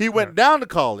right, true. He All went right. down to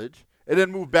college and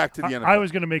then moved back to the NFL. I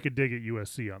was going to make a dig at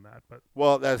USC on that, but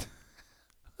Well, that's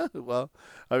well.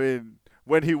 I mean,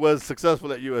 when he was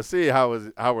successful at USC,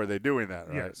 how were they doing that?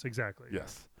 Right? yes, exactly.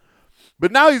 Yes.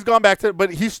 But now he's gone back to.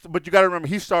 But you got to remember,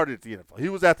 he started at the NFL. He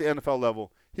was at the NFL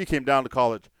level. He came down to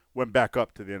college, went back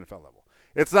up to the NFL level.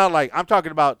 It's not like I'm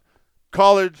talking about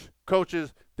college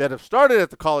coaches that have started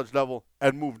at the college level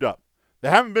and moved up. There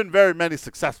haven't been very many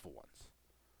successful ones.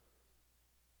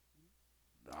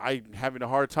 I'm having a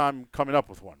hard time coming up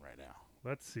with one right now.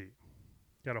 Let's see.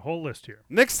 Got a whole list here.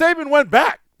 Nick Saban went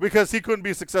back because he couldn't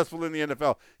be successful in the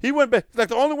NFL. He went back. It's like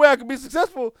the only way I can be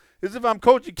successful is if I'm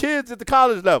coaching kids at the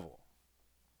college level.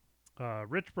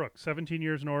 Rich Brooks, 17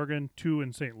 years in Oregon, 2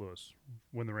 in St. Louis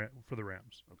for the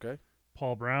Rams. Okay.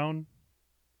 Paul Brown,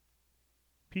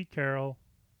 Pete Carroll,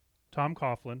 Tom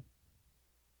Coughlin.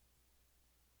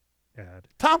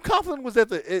 Tom Coughlin was in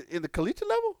the collegiate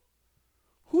level?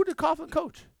 Who did Coughlin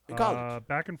coach in college?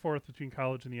 Back and forth between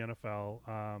college and the NFL.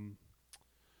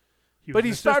 But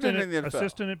he started in the NFL.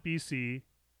 Assistant at BC.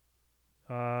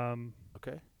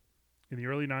 Okay. In the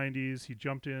early 90s, he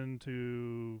jumped in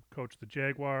to coach the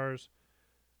Jaguars.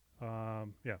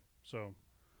 So.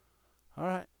 All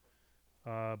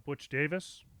right. Butch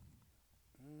Davis.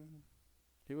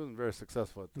 He wasn't very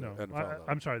successful at the NFL level.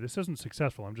 I'm sorry, this isn't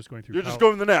successful. I'm just going through. You're just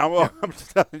going to the name. I'm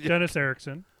just telling you. Dennis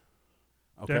Erickson.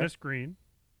 Okay. Dennis Green.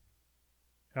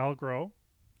 Al Groh.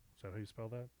 Is that how you spell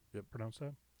that? Yep. Pronounce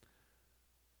that?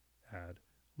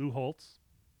 Lou Holtz.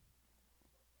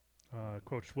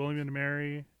 Coached William and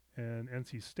Mary and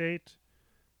NC State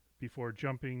before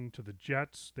jumping to the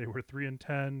Jets. They were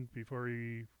 3-10 before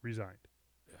he resigned.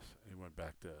 Yes, he went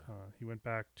back to. He went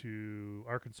back to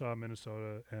Arkansas,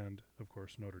 Minnesota, and of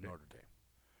course Notre Dame.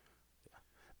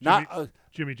 Yeah.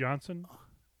 Jimmy Johnson,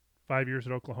 5 years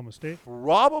at Oklahoma State.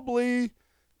 Probably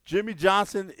Jimmy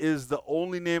Johnson is the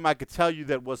only name I could tell you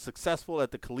that was successful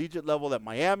at the collegiate level at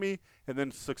Miami and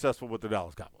then successful with the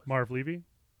Dallas Cowboys. Marv Levy.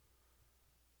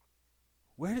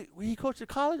 Where he coached at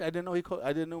college? I didn't know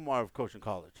I didn't know Marv coached in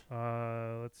college.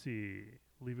 Let's see.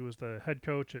 Levy was the head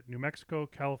coach at New Mexico,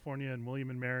 California, and William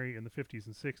and Mary in the 50s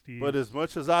and 60s. But as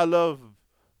much as I love,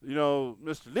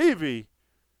 Mr. Levy,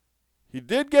 he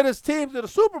did get his team to the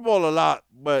Super Bowl a lot,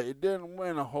 but he didn't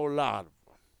win a whole lot.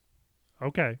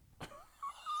 Okay.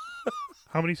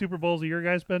 How many Super Bowls have your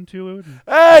guys been to?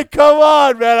 Hey, come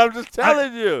on, man. I'm just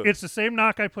telling you. It's the same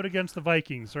knock I put against the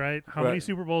Vikings, right? How many Right.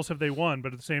 Super Bowls have they won?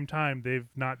 But at the same time, they've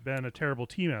not been a terrible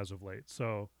team as of late.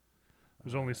 So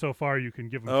there's only so far you can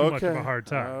give them too much of a hard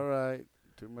time. All right.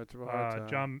 Too much of a hard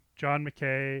time. John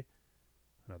McKay,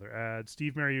 another ad.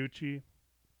 Steve Mariucci,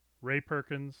 Ray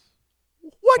Perkins.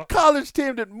 What college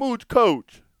team did Mooch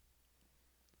coach?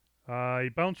 He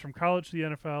bounced from college to the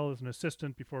NFL as an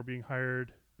assistant before being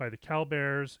hired by the Cal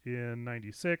Bears in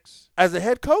 '96. As a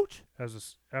head coach?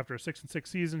 After a 6-6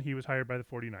 season, he was hired by the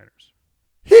 49ers.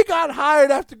 He got hired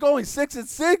after going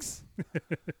 6-6?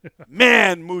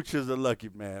 Man, Mooch is a lucky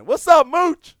man. What's up,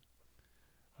 Mooch?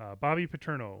 Bobby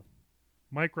Paterno,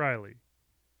 Mike Riley,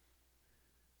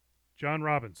 John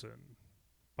Robinson,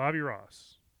 Bobby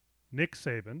Ross, Nick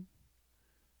Saban,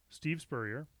 Steve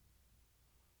Spurrier,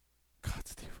 God,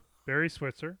 Steve. Barry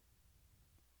Switzer,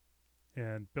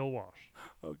 and Bill Walsh.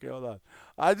 Okay, hold on.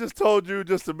 I just told you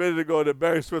just a minute ago that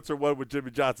Barry Switzer won with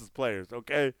Jimmy Johnson's players,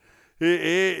 okay?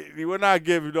 He would not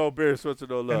give you no Barry Switzer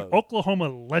no An love. Oklahoma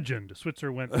legend,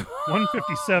 Switzer went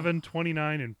 157,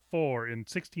 29, and 4 in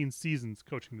 16 seasons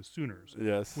coaching the Sooners,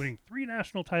 Yes. winning 3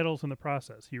 national titles in the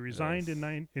process. He resigned Yes.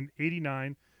 in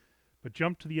 89, but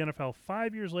jumped to the NFL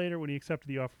 5 years later when he accepted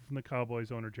the offer from the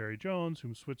Cowboys owner Jerry Jones,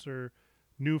 whom Switzer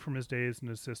knew from his days as an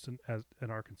assistant in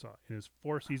Arkansas. In his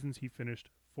 4 seasons, he finished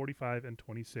 45 and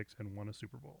 26 and won a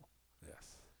Super Bowl.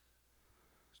 Yes.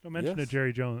 There's no mention Yes. of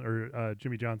Jerry Jones or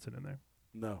Jimmy Johnson in there.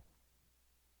 No.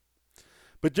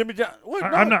 But Jimmy Johnson.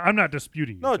 I'm not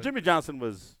disputing you. No, but- Jimmy Johnson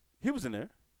was in there.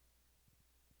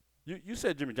 You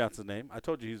said Jimmy Johnson's name. I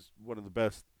told you he's one of the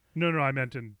best. No, I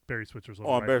meant in Barry Switzer's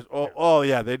level. Oh, right? Bears. Oh,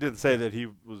 yeah. They didn't say that he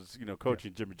was,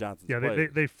 coaching Jimmy Johnson's Yeah,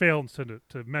 players. they failed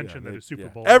to mention that his Super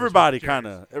Bowl. was Everybody with kind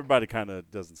Jerry's.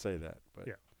 of doesn't say that. But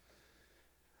Yeah.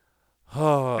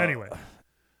 Anyway,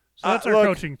 so that's our look,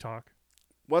 coaching talk.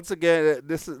 once again,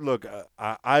 this is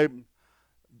I'm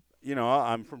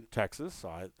from Texas, so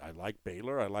I like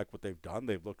Baylor. I like what they've done.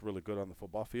 They've looked really good on the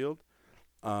football field.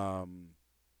 Something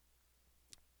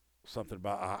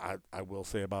about I will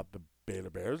say about the Baylor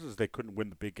Bears is they couldn't win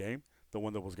the big game, the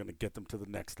one that was going to get them to the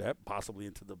next step, possibly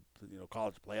into the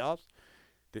college playoffs.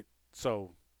 They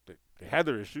had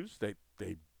their issues. They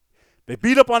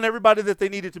beat up on everybody that they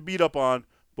needed to beat up on,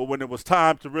 but when it was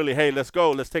time to really, hey, let's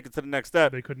go, let's take it to the next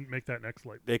step, They couldn't make that next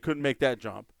leap. they couldn't make that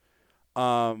jump.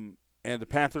 And the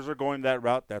Panthers are going that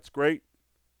route. That's great.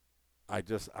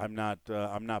 I'm not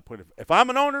putting. If I'm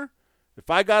an owner, if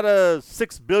I got a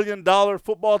 $6 billion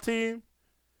football team,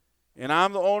 and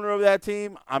I'm the owner of that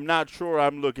team, I'm not sure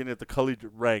I'm looking at the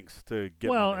collegiate ranks to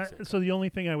get. Well, so the only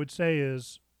thing I would say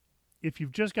is, if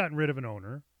you've just gotten rid of an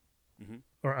owner,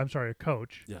 or I'm sorry, a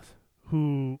coach, yes,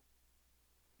 who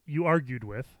you argued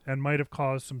with and might have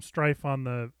caused some strife on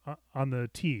the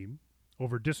team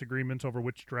over disagreements over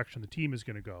which direction the team is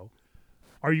going to go,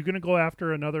 are you going to go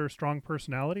after another strong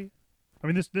personality? I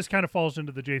mean, this kind of falls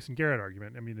into the Jason Garrett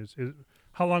argument. I mean,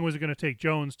 how long was it going to take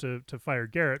Jones to fire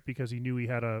Garrett because he knew he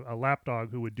had a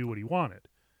lapdog who would do what he wanted?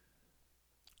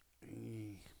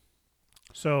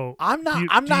 So I'm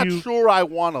not sure I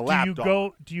want a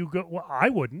lapdog. Do you go? Well, I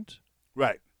wouldn't.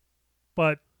 Right.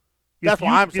 But That's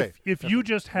what I'm saying. If you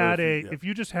just had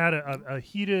yeah. a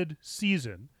heated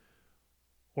season,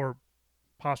 or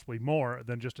possibly more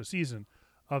than just a season,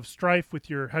 of strife with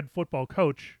your head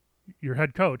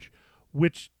coach,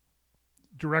 which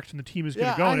direction the team is going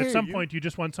to go, and at some point you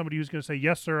just want somebody who's going to say,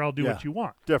 "Yes, sir, I'll do what you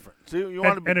want." Different. So you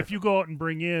want to be and if you go out and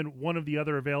bring in one of the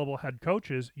other available head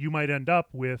coaches, you might end up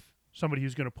with somebody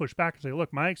who's going to push back and say,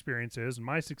 "Look, my experience is, and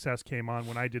my success came on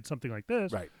when I did something like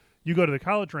this." Right. You go to the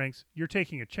college ranks, you're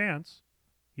taking a chance.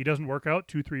 He doesn't work out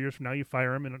 2-3 years from now, you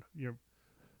fire him, and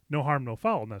no harm, no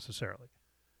foul necessarily.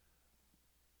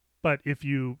 But if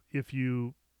you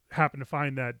happen to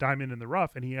find that diamond in the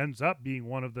rough, and he ends up being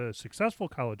one of the successful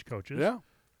college coaches,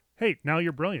 hey, now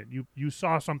you're brilliant. You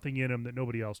saw something in him that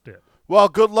nobody else did. Well,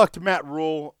 good luck to Matt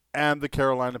Rule and the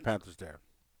Carolina Panthers there.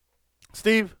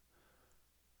 Steve,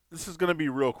 this is going to be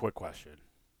a real quick question.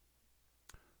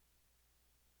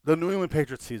 The New England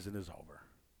Patriots season is over.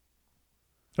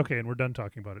 Okay, and we're done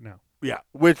talking about it now. Yeah,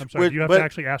 I'm sorry, do you have to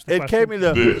actually ask the question? It gave me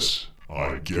This,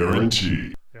 I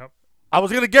guarantee. Yep. I was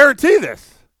going to guarantee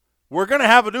this. We're going to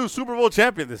have a new Super Bowl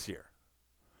champion this year.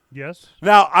 Yes.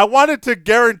 Now, I wanted to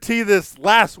guarantee this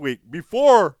last week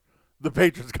before the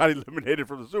Patriots got eliminated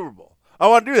from the Super Bowl. I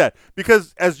want to do that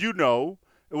because, as you know,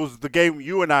 it was the game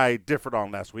you and I differed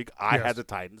on last week. I had the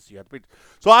Titans. You had the Patriots.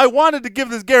 So I wanted to give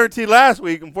this guarantee last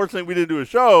week. Unfortunately, we didn't do a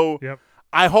show. Yep.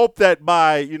 I hope that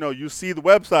by, you see the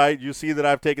website, you see that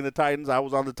I've taken the Titans. I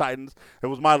was on the Titans. It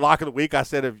was my lock of the week. I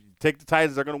said, if you take the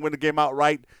Titans, they're going to win the game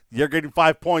outright. You're getting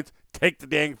 5 points. Take the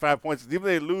dang 5 points. Even if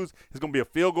they lose, it's going to be a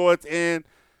field goal at the end.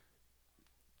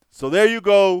 So there you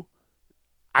go.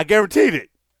 I guaranteed it.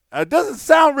 It doesn't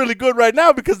sound really good right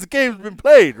now because the game's been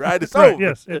played, right? It's right, over.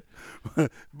 yes.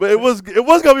 But it was going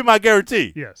to be my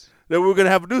guarantee. Yes. That we were going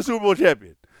to have a new Super Bowl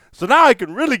champion. So now I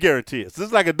can really guarantee it. So this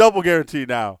is like a double guarantee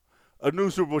now. A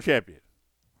new Super Bowl champion.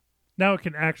 Now it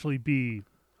can actually be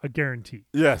a guarantee.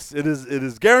 Yes, it is. It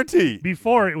is guaranteed.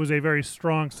 Before, it was a very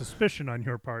strong suspicion on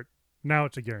your part. Now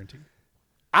it's a guarantee.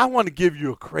 I want to give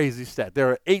you a crazy stat.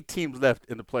 There are 8 teams left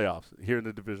in the playoffs here in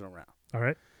the divisional round. All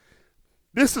right.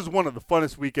 This is one of the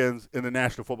funnest weekends in the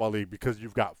National Football League because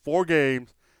you've got 4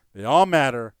 games. They all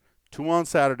matter. 2 on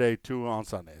Saturday, 2 on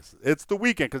Sundays. It's the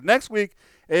weekend because next week,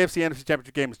 AFC NFC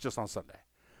Championship game is just on Sunday.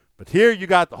 But here you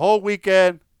got the whole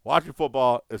weekend. Watching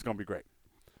football is going to be great.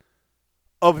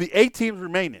 Of the 8 teams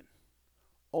remaining,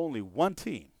 only one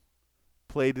team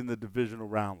played in the divisional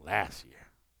round last year?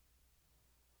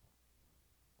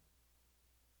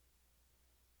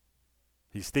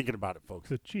 He's thinking about it, folks.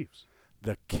 The Chiefs.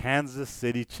 The Kansas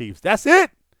City Chiefs. That's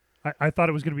it. I thought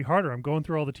it was going to be harder. I'm going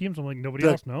through all the teams. I'm like, nobody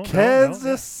The else? No.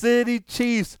 Kansas City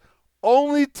Chiefs.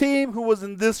 Only team who was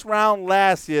in this round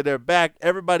last year. They're back.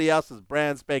 Everybody else is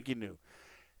brand spanking new.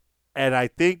 And I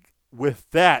think with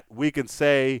that, we can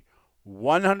say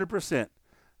 100%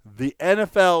 the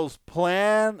NFL's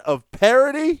plan of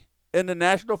parity in the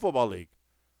National Football League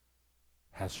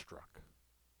has struck.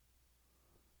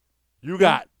 You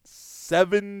got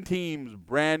 7 teams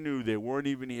brand new. They weren't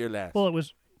even here last. Well, it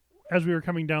was as we were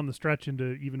coming down the stretch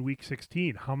into even Week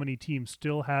 16. How many teams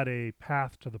still had a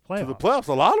path to the playoffs? To the playoffs,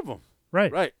 a lot of them.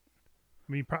 Right. Right.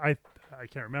 I mean, I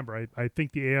can't remember. I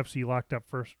think the AFC locked up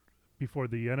first before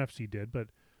the NFC did, but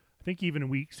I think even in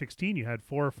Week 16 you had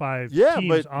 4 or 5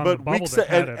 teams on the bubble that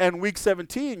had and Week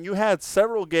 17 you had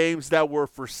several games that were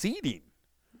for seeding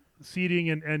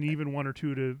and even 1 or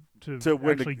 2 to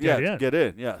win actually get in. To get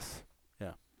in, yes.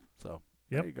 Yeah. So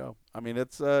Yep. there you go. I mean,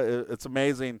 it's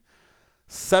amazing.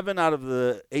 7 out of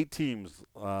the 8 teams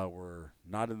were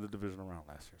not in the divisional round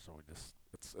last year, so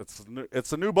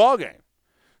it's a new ball game.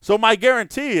 So my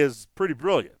guarantee is pretty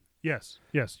brilliant. Yes.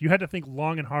 You had to think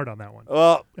long and hard on that one.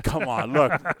 Well, come on,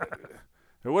 look.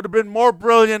 It would have been more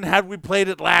brilliant had we played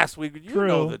it last week. You True.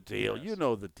 know the deal. Yes. You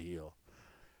know the deal.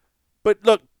 But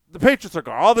look, the Patriots are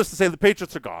gone. All this to say the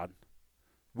Patriots are gone.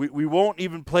 We won't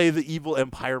even play the Evil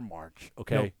Empire March,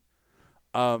 okay?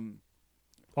 All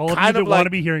of you kind that of want like- to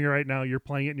be hearing it right now, you're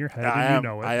playing it in your head and you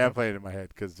know it. I am playing it in my head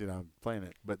because, I'm playing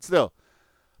it. But still.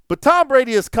 But Tom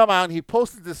Brady has come out and he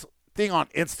posted this thing on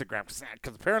Instagram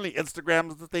because apparently Instagram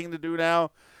is the thing to do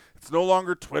now. It's no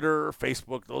longer Twitter or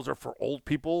Facebook. Those are for old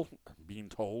people, I'm being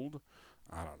told.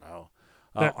 I don't know.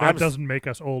 That doesn't make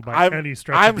us old by any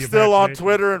stretch of I'm the still on imagination.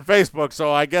 Twitter and Facebook,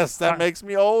 so I guess that makes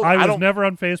me old. I was don't, never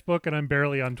on Facebook, and I'm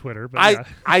barely on Twitter. But yeah.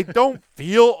 I don't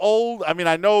feel old. I mean,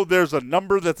 I know there's a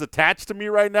number that's attached to me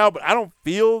right now, but I don't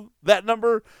feel that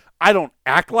number. I don't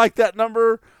act like that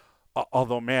number.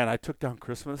 Although, man, I took down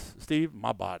Christmas, Steve.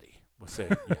 My body was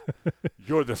saying, yeah,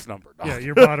 you're this number. Yeah,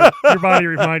 your body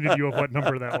reminded you of what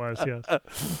number that was.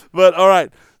 Yes. But all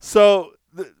right. So,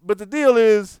 but the deal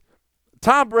is,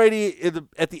 Tom Brady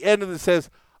at the end of it says,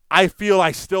 "I feel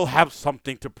I still have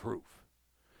something to prove."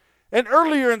 And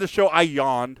earlier in the show, I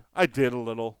yawned. I did a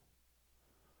little.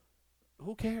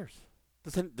 Who cares?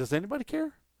 Does anybody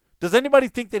care? Does anybody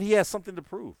think that he has something to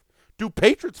prove? Do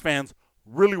Patriots fans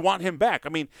really want him back? I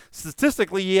mean,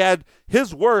 statistically, he had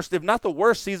his worst, if not the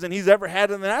worst season he's ever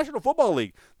had in the National Football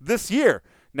League this year.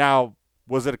 Now,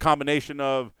 was it a combination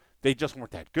of they just weren't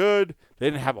that good? They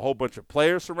didn't have a whole bunch of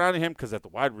players surrounding him because at the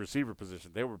wide receiver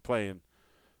position, they were playing,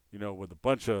 with a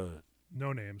bunch of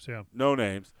No names. Yeah. no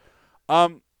names,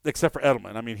 except for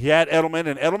Edelman. I mean, he had Edelman,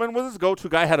 and Edelman was his go-to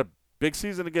guy, had a big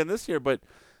season again this year, but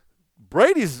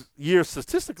Brady's year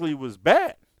statistically was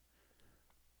bad.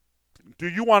 Do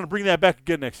you want to bring that back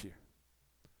again next year?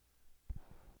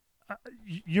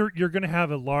 You're going to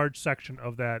have a large section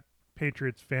of that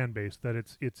Patriots fan base that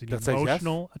it's an That says yes?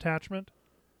 emotional attachment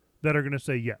that are going to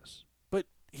say yes. But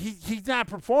he's not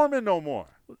performing no more.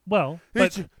 Well,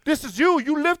 but This is you.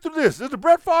 You lived through this. This is the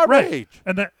Brett Favre right, age.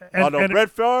 and that Although and Brett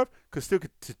Favre could still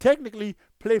to technically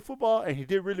play football, and he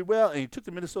did really well, and he took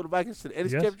the Minnesota Vikings to the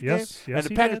NFC Championship game. yes, and the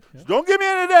he Packers. did, yeah. Don't give me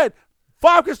any of that.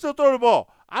 Favre can still throw the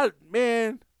ball. I'm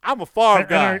a Favre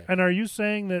guy. And are you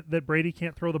saying that Brady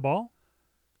can't throw the ball?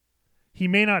 He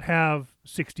may not have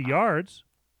 60 yards.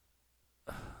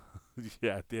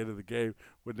 Yeah, at the end of the game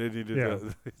when they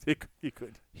needed he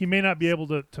could. He may not be able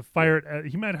to fire it.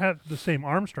 He might have the same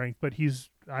arm strength, but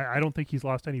I don't think he's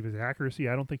lost any of his accuracy.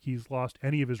 I don't think he's lost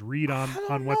any of his read on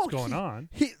what's going on.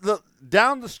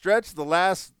 Down the stretch, the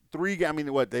last 3 games, I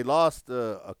mean, they lost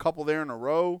a couple there in a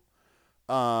row.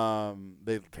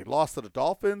 They lost to the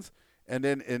Dolphins, and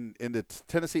then in the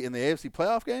Tennessee in the AFC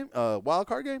playoff game, wild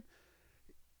card game,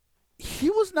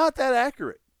 he was not that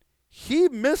accurate. He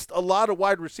missed a lot of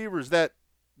wide receivers that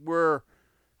were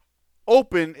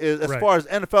open as Right. far as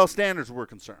NFL standards were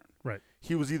concerned. Right.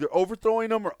 He was either overthrowing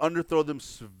them or underthrowing them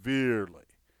severely.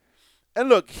 And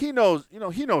look, he knows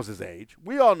his age.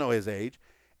 We all know his age,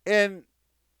 and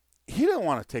he didn't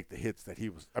want to take the hits that he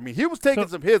was. I mean, he was taking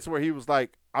some hits where he was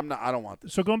like, I don't want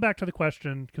this. So going back to the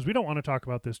question, because we don't want to talk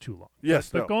about this too long. Yes,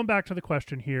 but no. going back to the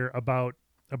question here about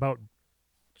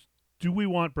do we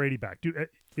want Brady back?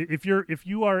 If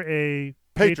you are a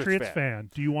Patriots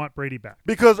fan, do you want Brady back?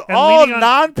 Because And all leaning on-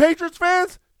 non-Patriots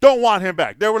fans don't want him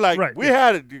back. They were like, Right, we yeah.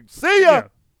 had it. See ya. Yeah,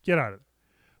 get out of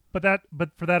it.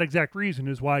 But for that exact reason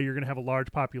is why you're going to have a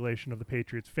large population of the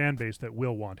Patriots fan base that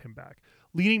will want him back.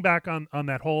 leaning back on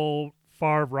that whole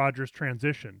Favre-Rodgers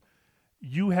transition,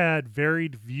 you had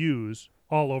varied views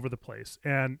all over the place,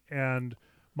 and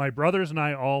my brothers and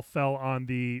I all fell on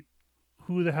the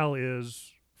who the hell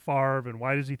is Favre and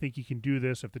why does he think he can do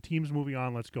this? If the team's moving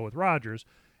on, let's go with Rodgers.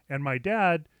 And my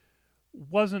dad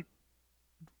wasn't.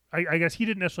 I guess he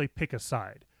didn't necessarily pick a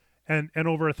side, and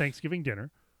over a Thanksgiving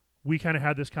dinner, we kind of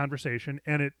had this conversation,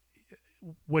 and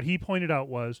what he pointed out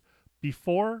was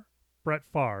before Brett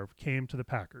Favre came to the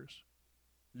Packers,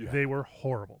 they were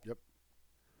horrible. Yep.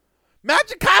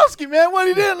 Majkowski, man, what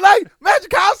he didn't like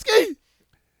Majkowski.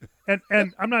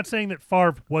 And I'm not saying that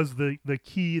Favre was the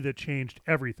key that changed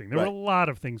everything. There were Right. a lot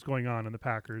of things going on in the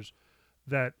Packers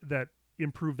that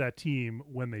improved that team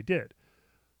when they did.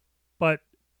 But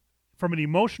from an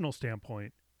emotional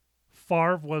standpoint,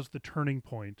 Favre was the turning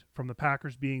point from the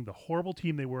Packers being the horrible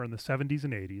team they were in the 70s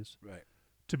and 80s Right.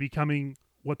 to becoming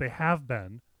what they have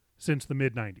been since the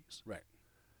mid-90s. Right.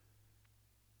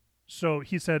 So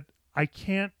he said, I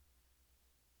can't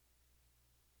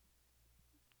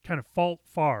kind of fault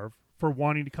Favre for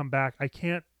wanting to come back. I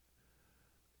can't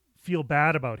feel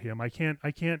bad about him. I can't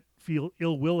feel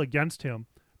ill will against him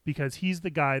because he's the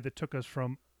guy that took us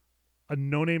from a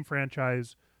no-name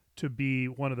franchise to be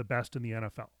one of the best in the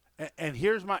NFL. And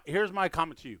here's my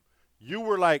comment to you. You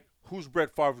were like, who's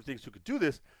Brett Favre who thinks who could do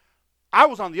this? I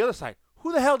was on the other side.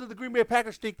 Who the hell did the Green Bay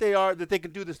Packers think they are that they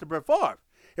can do this to Brett Favre?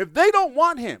 If they don't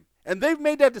want him and they've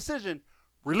made that decision,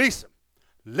 release him.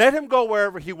 Let him go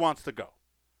wherever he wants to go.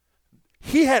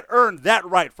 He had earned that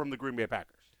right from the Green Bay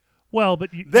Packers. Well,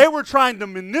 but They were trying to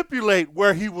manipulate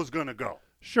where he was going to go.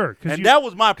 sure, And that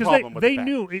was my problem with they the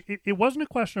knew it wasn't a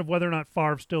question of whether or not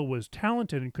Favre still was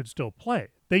talented and could still play.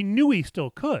 They knew he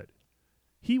still could.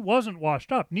 He wasn't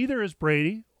washed up. Neither is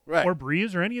Brady Right. or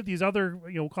Breeze or any of these other,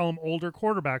 we'll call them older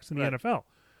quarterbacks in the Right. NFL.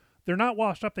 They're not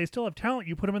washed up. They still have talent.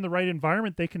 You put them in the right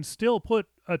environment, they can still put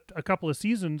a couple of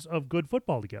seasons of good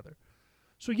football together.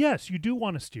 So yes, you do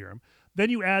want to steer them. Then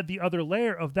you add the other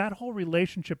layer of that whole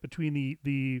relationship between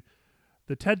the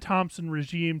Ted Thompson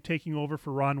regime taking over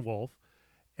for Ron Wolf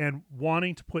and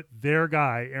wanting to put their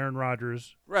guy, Aaron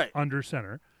Rodgers, Right. under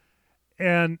center.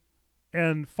 And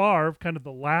Favre, kind of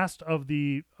the last of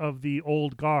the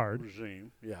old guard,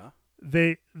 Regime, yeah.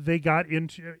 they got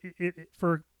into it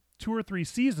for 2 or 3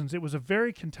 seasons. It was a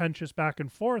very contentious back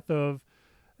and forth of,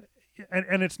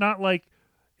 and it's not like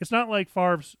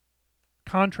Favre's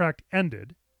contract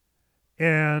ended,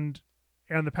 and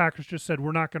the Packers just said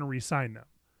we're not going to re-sign them,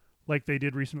 like they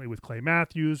did recently with Clay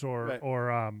Matthews or Right.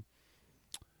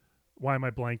 why am I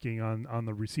blanking on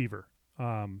the receiver?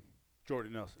 Jordy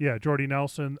Nelson. Yeah, Jordy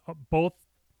Nelson, both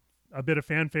a bit of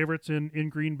fan favorites in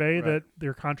Green Bay Right. that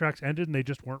their contracts ended and they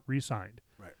just weren't re-signed.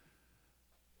 Right.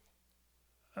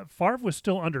 Favre was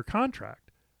still under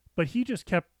contract, but he just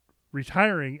kept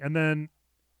retiring and then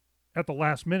at the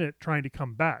last minute trying to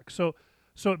come back. So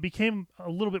it became a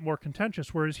little bit more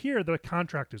contentious, whereas here the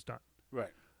contract is done. Right.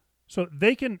 So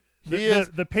they can He the, is,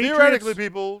 the, the Patriots, theoretically,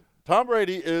 people, Tom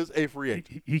Brady is a free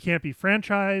agent. he can't be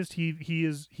franchised.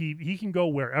 He can go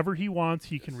wherever he wants.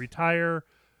 He can retire.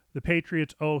 The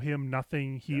Patriots owe him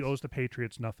nothing. He Yes. owes the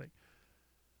Patriots nothing.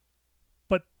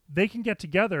 But they can get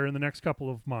together in the next couple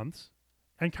of months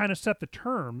and kind of set the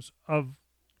terms of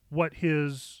what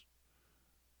his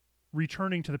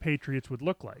returning to the Patriots would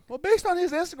look like. Well, based on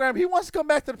his Instagram, he wants to come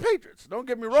back to the Patriots. Don't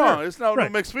get me Sure. wrong. It's no Right.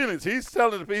 mixed feelings. He's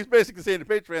basically saying to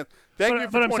Patriots fans, thank But- you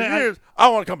but for I'm 20 saying years. I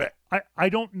want to come back. I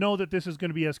don't know that this is going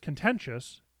to be as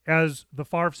contentious as the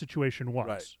Favre situation was.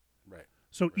 Right.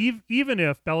 So even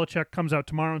if Belichick comes out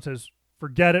tomorrow and says,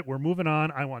 forget it, we're moving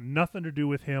on, I want nothing to do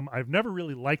with him. I've never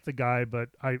really liked the guy, but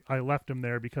I left him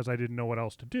there because I didn't know what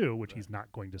else to do, which he's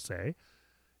not going to say.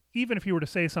 Even if he were to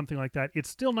say something like that, it's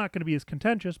still not going to be as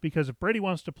contentious because if Brady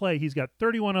wants to play, he's got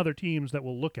 31 other teams that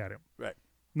will look at him. Right.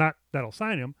 Not that'll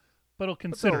sign him, but will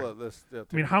consider him. They'll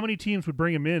I mean, how many teams would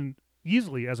bring him in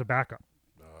easily as a backup?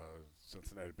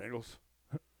 Cincinnati Bengals.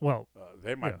 Well,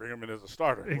 They might Yeah. bring him in as a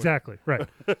starter. exactly, right.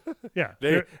 Yeah.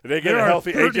 They get there a are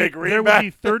healthy 30 AJ Green There back. would be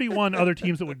 31 other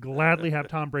teams that would gladly have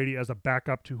Tom Brady as a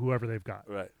backup to whoever they've got.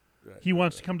 Right. He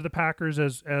wants to come to the Packers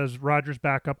as Rodgers'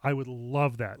 backup. I would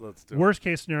love that. Let's do it. Worst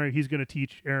case scenario, he's going to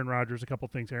teach Aaron Rodgers a couple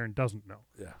things Aaron doesn't know.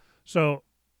 Yeah. So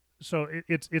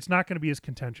it's not going to be as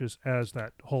contentious as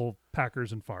that whole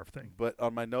Packers and Favre thing. But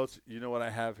on my notes, you know what I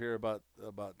have here about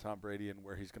Tom Brady and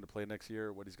where he's going to play next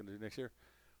year, what he's going to do next year?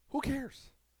 Who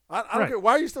cares? I don't Right. care.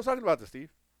 Why are you still talking about this, Steve?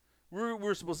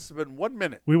 We're supposed to spend 1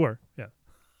 minute. We were, yeah.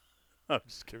 I'm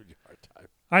just giving you a hard time.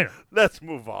 I know. Let's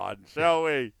move on, shall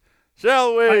we?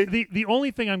 Shall we? The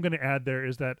only thing I'm going to add there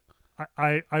is that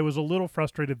I was a little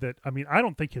frustrated that, I mean, I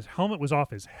don't think his helmet was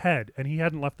off his head and he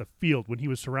hadn't left the field when he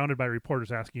was surrounded by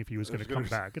reporters asking if he was going to come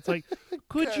back. It's like,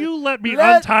 could you let me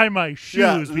untie my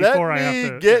shoes before I have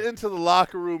to get into the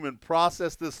locker room and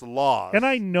process this loss? And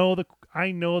I know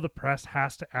the press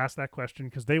has to ask that question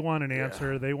because they want an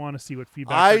answer. They want to see what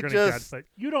feedback they're going to get. But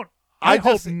you don't. I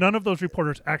hope none of those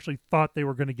reporters actually thought they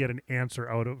were going to get an answer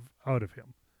out of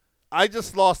him. I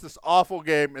just lost this awful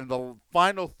game, and the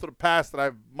final pass that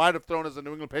I might have thrown as a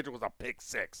New England Patriot was a pick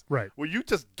six. Right. Will you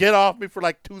just get off me for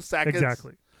like 2 seconds?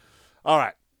 Exactly. All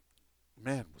right.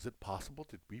 Man, was it possible?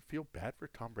 Did we feel bad for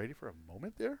Tom Brady for a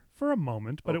moment there? For a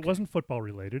moment, but it wasn't football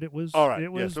related. It was all right.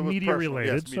 It was yes, media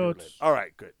related. Yes, so related. All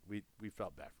right, good. We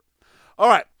felt bad for him. All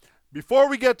right. Before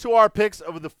we get to our picks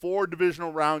of the 4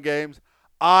 divisional round games,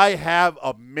 I have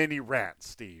a mini rant,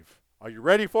 Steve. Are you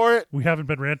ready for it? We haven't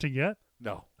been ranting yet?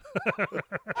 No.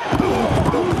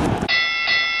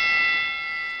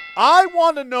 I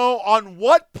want to know, on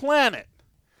what planet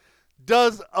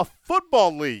does a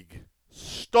football league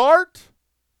start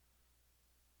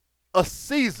a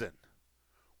season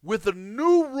with a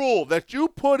new rule that you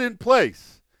put in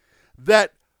place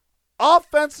that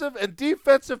offensive and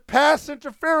defensive pass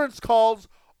interference calls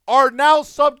are now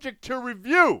subject to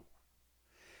review?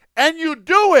 And you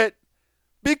do it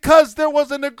because there was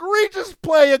an egregious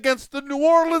play against the New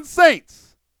Orleans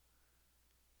Saints.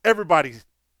 Everybody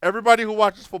who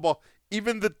watches football,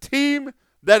 even the team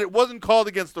that it wasn't called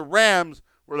against, the Rams,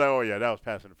 were like, oh, yeah, that was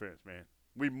pass interference, man.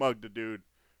 We mugged the dude.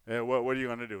 And what are you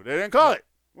going to do? They didn't call it.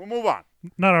 We'll move on.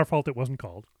 Not our fault it wasn't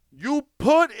called. You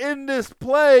put in this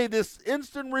play, this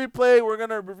instant replay. We're going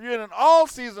to review it all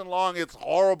season long. It's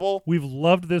horrible. We've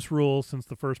loved this rule since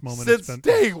the first moment. Since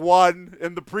day one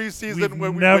in the preseason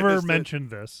when we never mentioned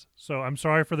this. So I'm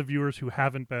sorry for the viewers who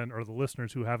haven't been, or the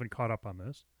listeners who haven't caught up on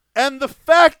this. And the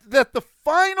fact that the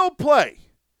final play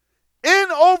in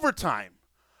overtime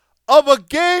of a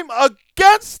game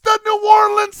against the New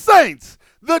Orleans Saints,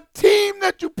 the team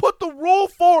that you put the rule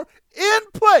for in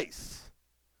place,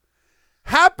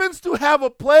 happens to have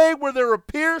a play where there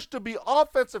appears to be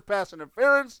offensive pass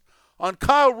interference on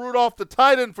Kyle Rudolph, the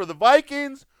tight end for the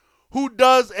Vikings, who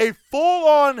does a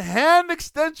full-on hand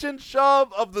extension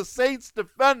shove of the Saints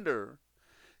defender,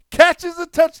 catches a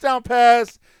touchdown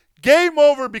pass, game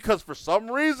over, because for some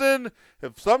reason,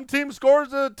 if some team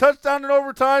scores a touchdown in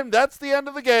overtime, that's the end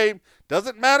of the game.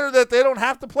 Doesn't matter that they don't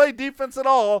have to play defense at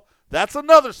all. That's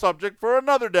another subject for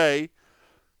another day.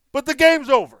 But the game's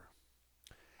over.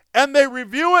 And they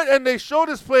review it, and they show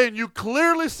this play, and you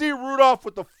clearly see Rudolph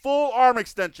with the full arm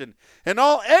extension. And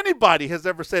all anybody has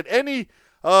ever said, any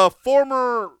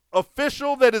former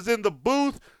official that is in the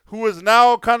booth who is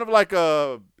now kind of like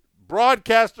a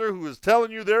broadcaster who is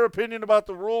telling you their opinion about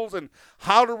the rules and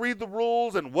how to read the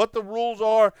rules and what the rules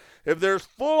are. If there's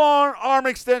full-on arm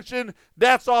extension,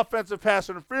 that's offensive pass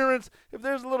interference. If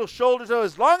there's a little shoulder, so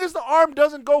as long as the arm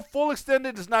doesn't go full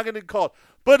extended, it's not going to get called.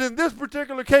 But in this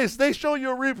particular case, they show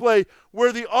you a replay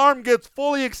where the arm gets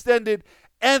fully extended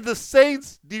and the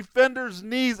Saints defender's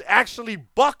knees actually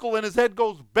buckle and his head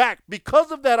goes back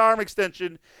because of that arm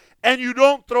extension, and you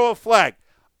don't throw a flag.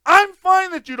 I'm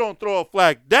fine that you don't throw a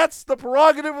flag. That's the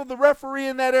prerogative of the referee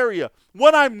in that area.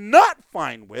 What I'm not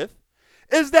fine with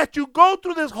is that you go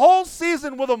through this whole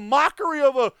season with a mockery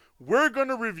of we're going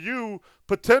to review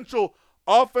potential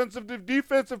offensive to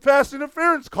defensive pass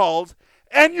interference calls,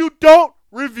 and you don't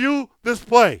review this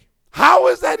play. How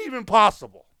is that even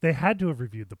possible? They had to have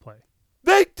reviewed the play.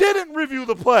 They didn't review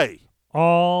the play.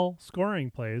 All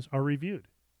scoring plays are reviewed.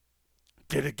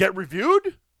 Did it get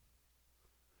reviewed?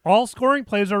 All scoring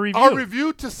plays are reviewed. Are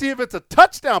reviewed to see if it's a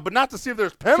touchdown, but not to see if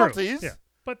there's penalties. True.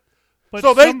 Yeah. But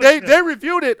so they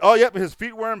reviewed it. Oh, yep, his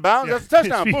feet were in bounds. Yeah. That's a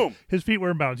touchdown. Boom. His feet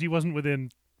were in bounds. He wasn't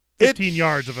within 15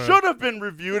 yards of it. It should have been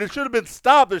reviewed. It should have been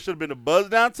stopped. There should have been a buzz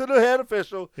down to the head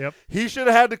official. Yep. He should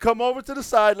have had to come over to the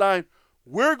sideline.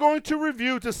 We're going to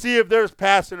review to see if there's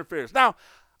pass interference. Now,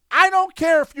 I don't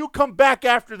care if you come back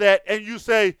after that and you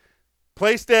say,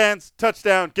 play stands,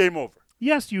 touchdown, game over.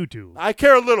 Yes, you do. I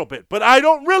care a little bit, but I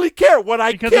don't really care. What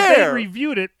I because care. Because if they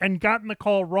reviewed it and gotten the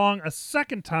call wrong a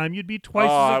second time, you'd be twice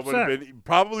as upset. I would have been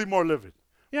probably more livid.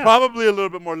 Yeah. Probably a little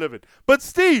bit more livid. But,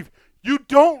 Steve, you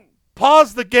don't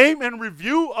pause the game and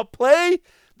review a play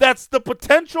that's the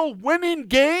potential winning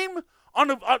game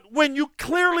when you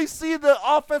clearly see the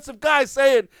offensive guy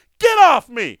saying, get off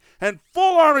me, and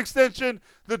full arm extension,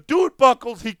 the dude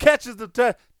buckles, he catches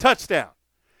the touchdown.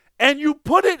 And you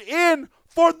put it in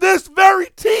for this very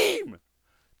team,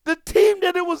 the team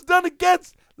that it was done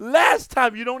against last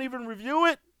time. You don't even review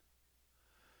it?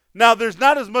 Now, there's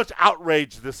not as much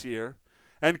outrage this year,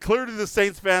 And clearly the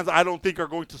Saints fans, I don't think, are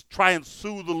going to try and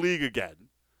sue the league again.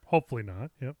 Hopefully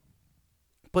not. Yep.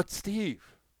 But,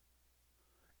 Steve,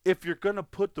 if you're going to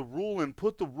put the rule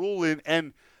in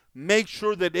and make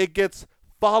sure that it gets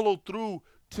followed through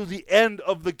to the end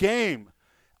of the game.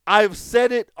 I've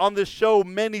said it on this show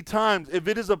many times. If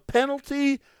it is a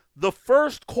penalty the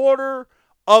first quarter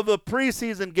of a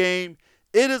preseason game,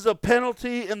 it is a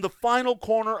penalty in the final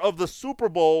corner of the Super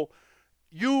Bowl.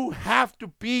 You have to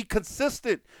be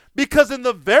consistent, because in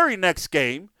the very next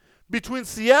game between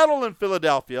Seattle and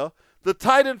Philadelphia, the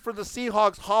tight end for the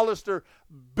Seahawks, Hollister,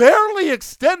 barely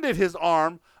extended his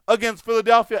arm against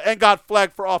Philadelphia and got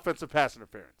flagged for offensive pass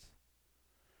interference.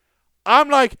 I'm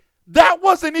like, that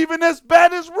wasn't even as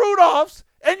bad as Rudolph's,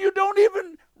 and you don't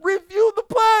even review the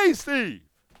play, Steve.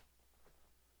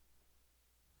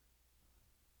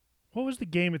 What was the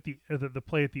game at the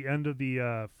play at the end of the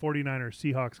 49ers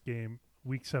Seahawks game,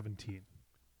 Week 17?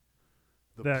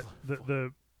 The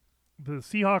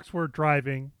Seahawks were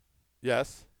driving.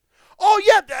 Yes. Oh,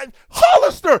 yeah,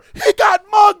 Hollister, he got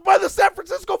mugged by the San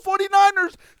Francisco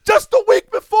 49ers just a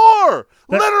week before.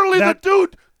 Literally, the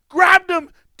dude grabbed him,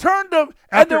 turned him,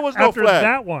 and there was no flag. After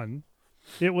that one,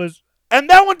 it was... And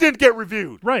that one didn't get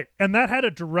reviewed. Right, and that had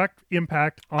a direct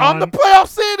impact on the playoff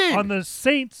seeding. On the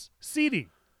Saints seeding.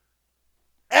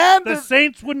 And the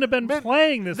Saints wouldn't have been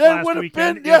playing this there last would have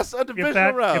weekend. Been, a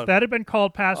divisional round. If that had been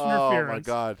called pass interference,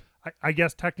 oh my God! I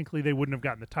guess technically they wouldn't have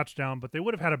gotten the touchdown, but they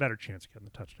would have had a better chance of getting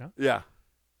the touchdown. Yeah,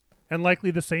 and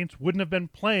likely the Saints wouldn't have been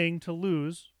playing to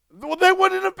lose. Well, they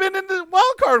wouldn't have been in the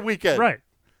wild card weekend. Right?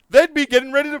 They'd be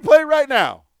getting ready to play right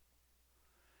now.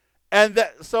 And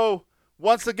so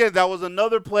once again, that was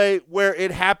another play where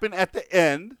it happened at the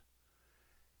end,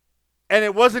 and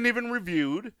it wasn't even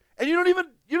reviewed, and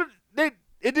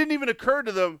it didn't even occur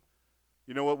to them,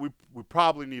 you know what, we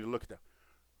probably need to look at that.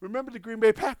 Remember the Green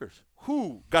Bay Packers,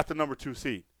 who got the number 2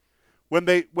 seed when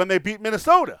they beat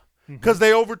Minnesota, because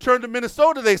they overturned to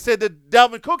Minnesota. They said that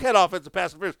Dalvin Cook had offensive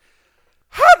pass interference.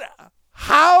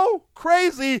 How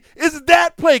crazy is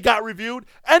that play got reviewed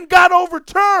and got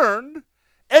overturned,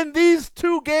 and these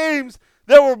two games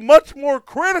that were much more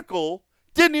critical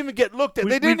didn't even get looked at.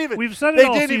 They didn't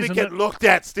even get looked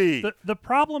at, Steve. The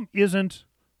problem isn't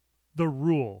the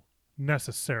rule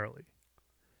necessarily.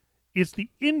 It's the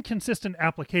inconsistent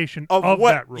application of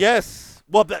that rule. Yes.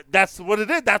 Well, that's what it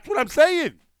is. That's what I'm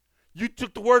saying. You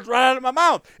took the words right out of my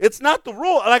mouth. It's not the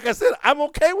rule. Like I said, I'm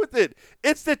okay with it.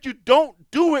 It's that you don't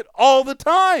do it all the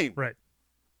time. Right.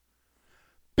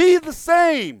 Be the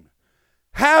same.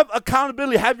 Have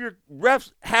accountability. Have your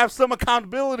refs have some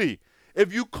accountability.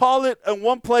 If you call it in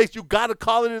one place, you got to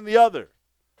call it in the other.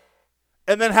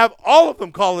 And then have all of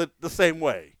them call it the same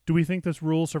way. Do we think this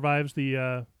rule survives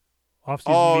the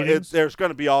off-season meetings? There's going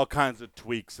to be all kinds of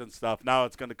tweaks and stuff. Now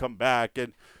it's going to come back,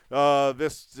 and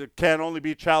this can only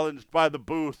be challenged by the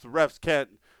booth. Refs can't,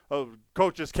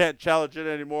 coaches can't challenge it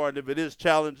anymore, and if it is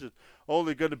challenged, it's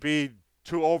only going to be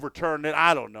to overturn it.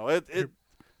 I don't know.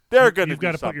 They're going to. You've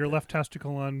got to put your left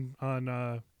testicle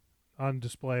on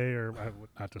display, or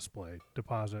not display,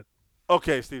 deposit.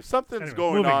 Okay, Steve. Something's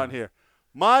going on here.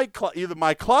 Either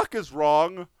my clock is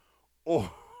wrong,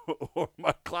 or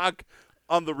my clock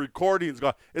on the recording's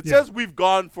gone. It says we've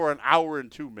gone for an hour and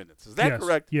 2 minutes. Is that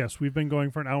correct? Yes, we've been going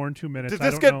for an hour and 2 minutes. Did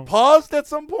this get paused at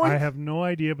some point? I have no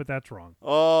idea, but that's wrong.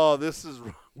 Oh, this is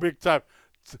big time.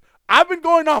 I've been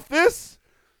going off this.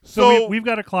 So we've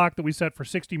got a clock that we set for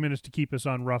 60 minutes to keep us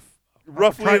on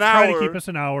roughly an hour. Try to keep us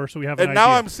an hour, so we have an idea. And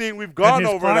now I'm seeing we've gone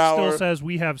over an hour. And his clock still says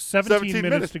we have 17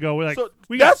 minutes to go. We're like, so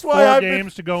we got 4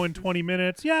 games to go in 20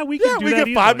 minutes. Yeah, we can do that we get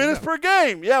easily. 5 minutes per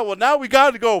game. Yeah, well, now we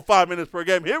got to go 5 minutes per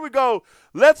game. Here we go.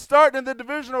 Let's start in the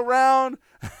divisional round.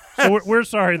 So we're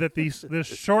sorry that this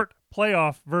short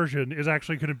playoff version is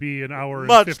actually going to be an hour and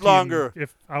much 15, longer.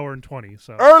 If hour and 20.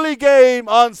 So early game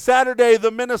on Saturday,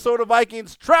 the Minnesota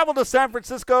Vikings travel to San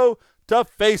Francisco to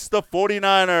face the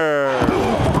 49ers.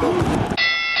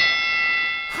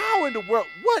 How in the world?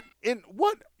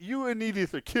 What you and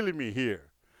Edith are killing me here.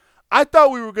 I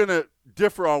thought we were going to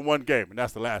differ on one game, and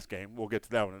that's the last game. We'll get to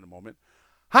that one in a moment.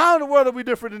 How in the world are we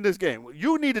different in this game?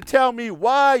 You need to tell me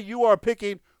why you are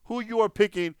picking, who you are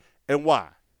picking, and why.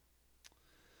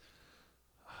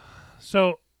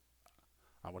 So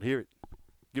I want to hear it.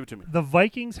 Give it to me. The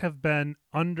Vikings have been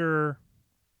undervalued,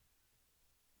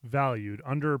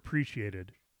 underappreciated.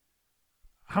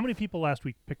 How many people last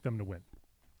week picked them to win?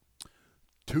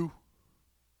 2.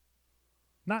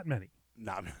 Not many.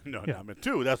 Not many.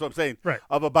 2. That's what I'm saying. Right.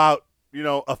 Of about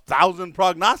 1,000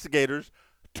 prognosticators,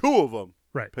 2 of them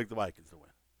picked the Vikings to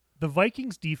win. The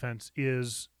Vikings defense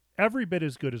is every bit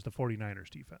as good as the 49ers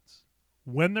defense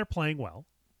when they're playing well.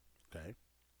 Okay.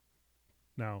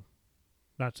 Now,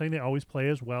 not saying they always play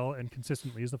as well and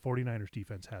consistently as the 49ers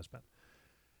defense has been.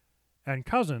 And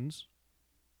Cousins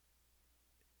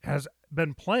has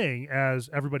been playing as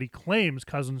everybody claims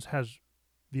Cousins has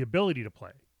the ability to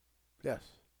play. Yes.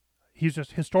 He's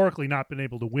just historically not been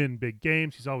able to win big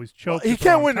games. He's always choked. He at the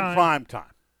can't wrong win time. in prime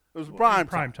time. It was prime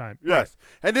time. Yes.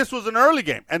 Right. And this was an early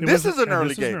game. And this is an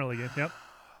early game. Yep.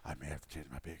 I may have to change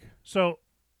my pick. So,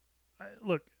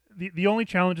 look, the only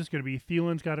challenge is going to be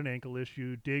Thielen's got an ankle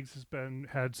issue. Diggs has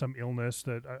had some illness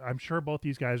that I'm sure both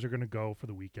these guys are going to go for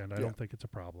the weekend. I don't think it's a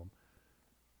problem.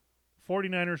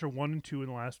 49ers are 1-2 in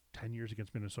the last 10 years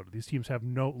against Minnesota. These teams have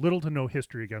little to no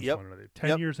history against one another.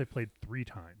 10 years they've played 3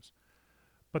 times.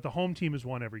 But the home team has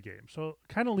won every game. So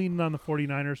kind of leaning on the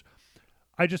 49ers.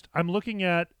 I'm looking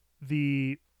at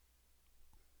the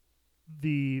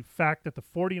fact that the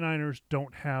 49ers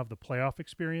don't have the playoff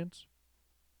experience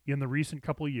in the recent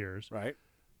couple of years, right,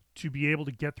 to be able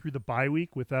to get through the bye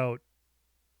week without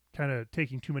kind of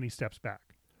taking too many steps back.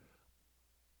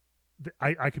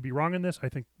 I could be wrong in this. I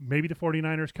think maybe the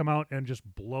 49ers come out and just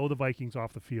blow the Vikings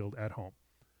off the field at home.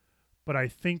 But I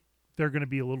think they're going to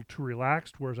be a little too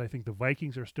relaxed, whereas I think the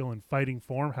Vikings are still in fighting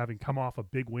form, having come off a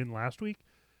big win last week.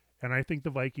 And I think the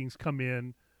Vikings come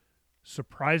in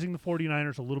surprising the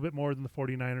 49ers a little bit more than the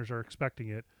 49ers are expecting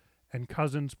it, and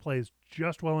Cousins plays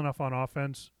just well enough on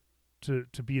offense to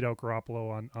beat out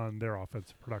Garoppolo on their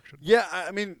offensive production. Yeah, I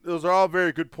mean, those are all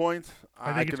very good points.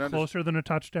 I think it's closer than a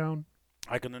touchdown.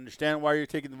 I can understand why you're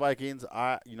taking the Vikings.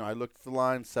 I looked at the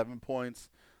line, 7 points.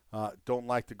 Don't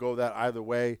like to go that either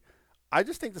way. I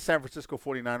just think the San Francisco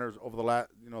 49ers over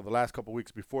the last couple of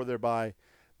weeks before their bye,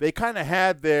 they kind of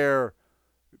had their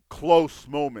close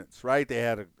moments, right? They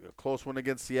had a close one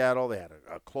against Seattle. They had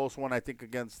a close one, I think,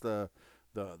 against the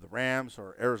Rams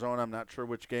or Arizona. I'm not sure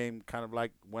which game kind of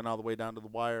like went all the way down to the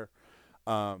wire.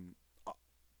 I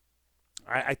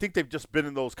think they've just been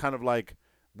in those kind of like,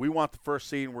 we want the first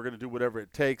seed and we're going to do whatever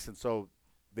it takes. And so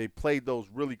they played those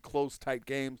really close, tight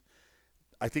games.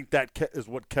 I think that is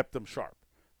what kept them sharp.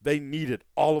 They needed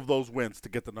all of those wins to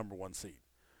get the number 1 seed.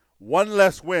 One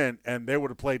less win, and they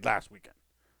would have played last weekend,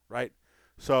 right?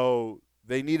 So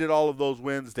they needed all of those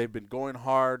wins. They've been going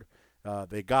hard.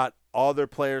 They got all their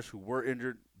players who were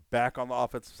injured back on the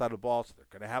offensive side of the ball, so they're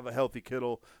going to have a healthy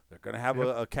Kittle. They're going to have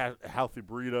a healthy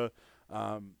Breida.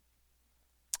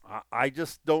 I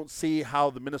just don't see how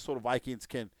the Minnesota Vikings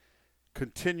can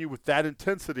continue with that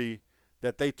intensity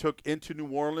that they took into New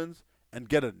Orleans and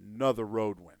get another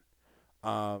road win.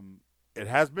 It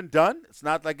has been done. It's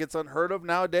not like it's unheard of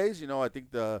nowadays. I think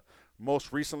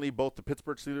most recently both the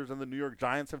Pittsburgh Steelers and the New York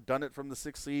Giants have done it from the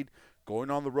 6th seed,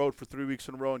 going on the road for 3 weeks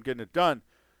in a row and getting it done.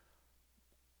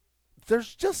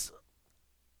 There's just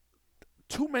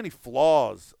too many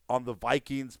flaws on the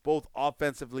Vikings, both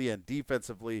offensively and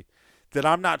defensively, that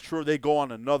I'm not sure they go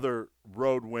on another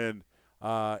road win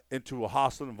into a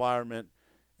hostile environment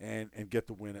and get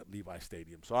the win at Levi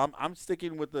Stadium. So I'm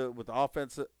sticking with the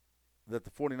offense that the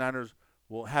 49ers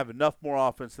will have enough more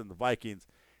offense than the Vikings,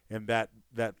 and that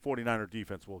 49er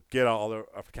defense will get all their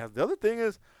 – the other thing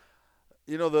is,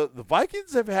 the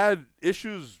Vikings have had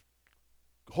issues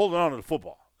holding on to the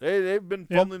football. They've been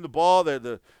fumbling the ball.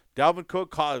 The Dalvin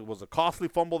Cook was a costly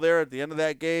fumble there at the end of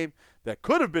that game that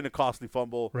could have been a costly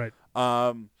fumble. Right.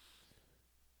 I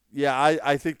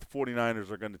think the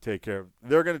 49ers are going to take care of –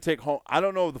 they're going to take home – I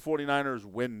don't know if the 49ers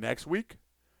win next week,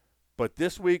 but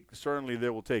this week, certainly they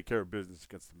will take care of business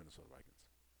against the Minnesota Vikings.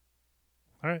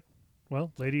 All right.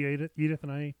 Well, Lady Edith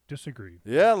and I disagree.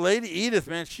 Yeah, Lady Edith,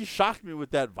 man, she shocked me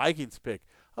with that Vikings pick.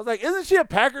 I was like, isn't she a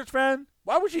Packers fan?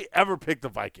 Why would she ever pick the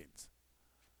Vikings?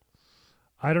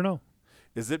 I don't know.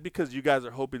 Is it because you guys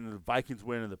are hoping that the Vikings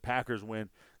win and the Packers win,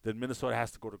 then Minnesota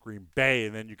has to go to Green Bay,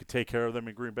 and then you could take care of them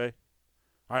in Green Bay?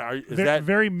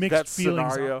 Very mixed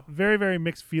feelings. Scenario? Very, very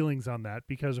mixed feelings on that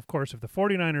because, of course, if the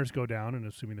 49ers go down, and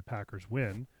assuming the Packers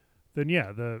win, then,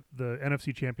 the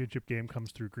NFC Championship game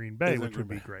comes through Green Bay, which would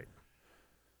be great.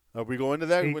 Are we going to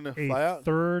that? We're going to fly out?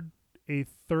 A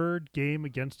third game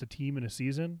against a team in a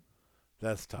season?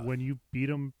 That's tough. When you beat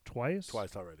them twice?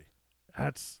 Twice already.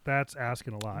 That's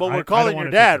asking a lot. But we're calling your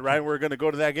dad, right? We're going to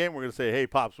go to that game. We're going to say, hey,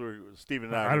 Pops, Steven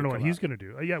and I don't know what he's going to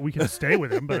do. Yeah, we can stay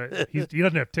with him, but he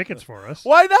doesn't have tickets for us.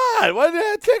 Why not? Why do you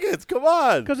have tickets? Come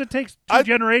on. Because it takes two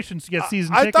generations to get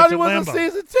season tickets I thought he at was Lambeau. a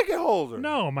season ticket holder.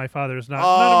 No, my father's not. None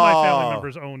of my family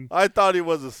members own. I thought he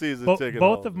was a season ticket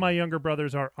holder. Both of my younger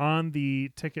brothers are on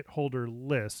the ticket holder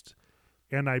list,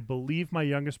 and I believe my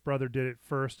youngest brother did it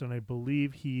first, and I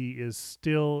believe he is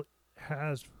still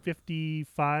has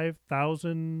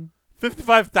 55,000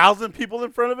 55,000 people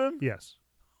in front of him? Yes.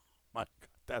 My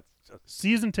God, That's just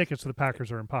Season tickets to the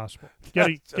Packers are impossible.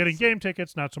 Getting just- game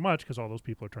tickets, not so much, because all those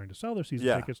people are trying to sell their season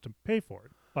Yeah. tickets to pay for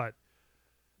it. But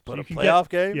but you a can playoff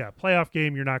game. yeah, playoff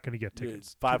game, you're not going to get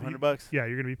tickets. $500. Yeah,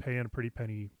 you're going to be paying a pretty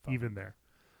penny even there,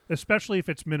 especially if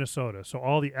it's Minnesota. So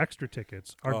all the extra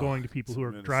tickets are Oh, going to people it's who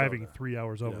are Minnesota. driving 3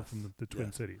 hours over Yes, from the Twin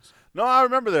yes. Cities. No, I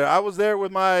remember there. I was there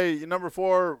with my number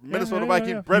 4 Minnesota yeah, Viking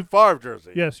yeah. Brett Favre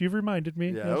jersey. Yes, you've reminded me.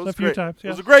 Yeah, yes, it was a few great. times. It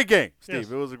was Yes. a great game, Steve. Yes.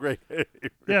 It was a great game.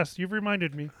 Yes, you've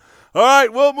reminded me. All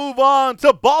right, we'll move on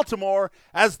to Baltimore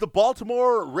as the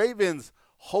Baltimore Ravens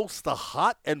host the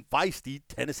hot and feisty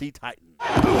Tennessee Titans.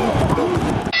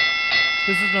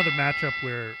 This is another matchup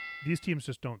where these teams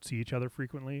just don't see each other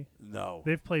frequently. No.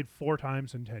 They've played 4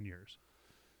 times in 10 years.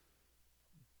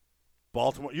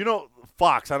 Baltimore. You know,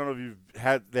 Fox, I don't know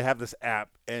if they have this app,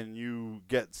 and you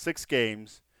get 6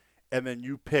 games, and then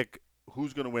you pick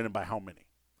who's going to win and by how many.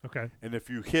 Okay. And if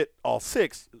you hit all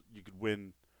 6, you could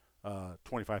win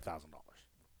 $25,000.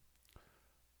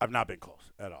 I've not been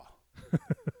close at all.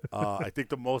 I think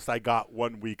the most I got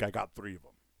one week, I got 3 of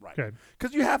them. Right. Okay.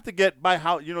 Because you have to get by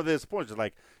how, there's points. It's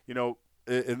like,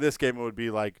 in this game, it would be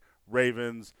like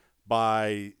Ravens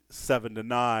by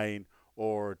 7-9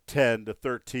 or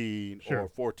 10-13 Sure. or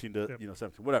 14 to, Yep.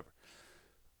 17, whatever.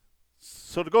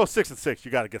 So to go 6-6,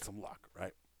 you got to get some luck,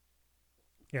 right?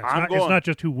 Yeah, I'm it's not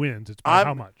just who wins; it's by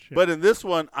how much. Yeah. But in this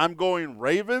one, I'm going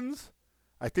Ravens.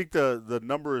 I think the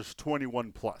number is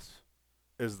 21 plus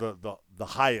is the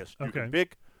highest you Okay. can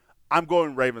pick. I'm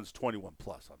going Ravens 21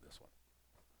 plus on this one.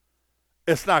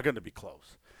 It's not going to be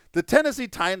close. The Tennessee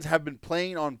Titans have been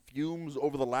playing on fumes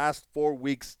over the last 4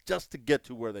 weeks just to get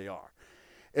to where they are.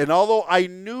 And although I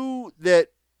knew that,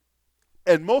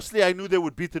 and mostly I knew they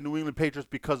would beat the New England Patriots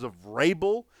because of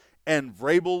Vrabel and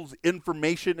Vrabel's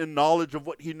information and knowledge of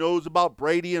what he knows about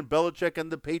Brady and Belichick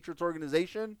and the Patriots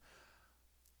organization,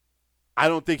 I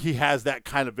don't think he has that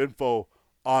kind of info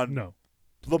on No,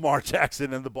 Lamar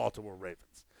Jackson and the Baltimore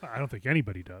Ravens. I don't think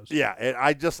anybody does. Yeah, and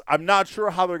I'm not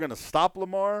sure how they're going to stop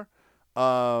Lamar.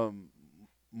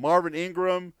 Marvin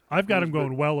Ingram. I've got who's him going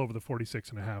been- well over the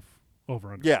 46.5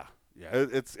 over under. Yeah,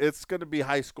 it's going to be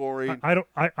high scoring.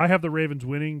 I have the Ravens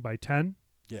winning by 10,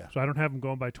 Yeah, so I don't have them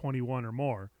going by 21 or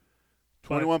more.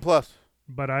 21 plus.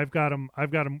 But I've got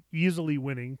them easily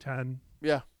winning 10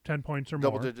 Yeah, 10 points or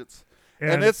double more. digits.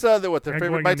 And it's they're what they're and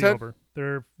favored going by in the 10. over.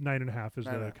 They're 9.5 is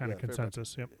the 9.5, kind yeah, of favored by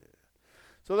consensus. Yep.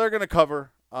 So they're going to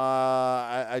cover.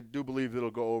 I do believe it'll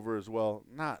go over as well.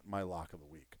 Not my lock of the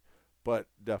week, but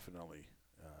definitely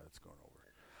it's going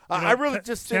over. You know, I really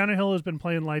just think, Tannehill has been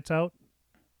playing lights out.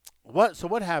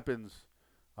 what happens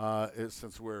is,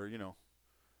 since we're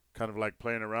kind of like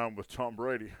playing around with Tom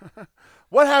Brady,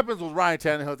 what happens with Ryan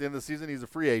Tannehill at the end of the season? He's a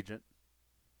free agent.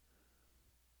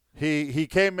 He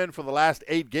came in for the last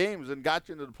 8 games and got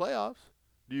you into the playoffs.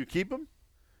 Do you keep him?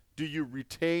 Do you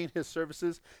retain his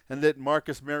services and let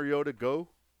Marcus Mariota go?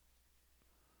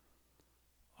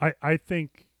 I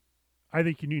think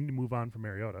you need to move on from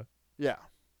Mariota. Yeah.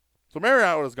 So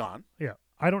Mariota's gone. Yeah.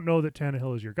 I don't know that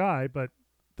Tannehill is your guy, but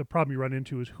the problem you run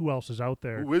into is who else is out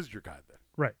there. Who is your guy then?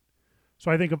 Right. So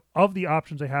I think of the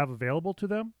options they have available to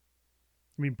them,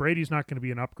 I mean, Brady's not going to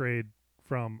be an upgrade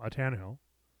from a Tannehill.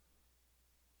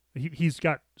 He's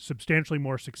got substantially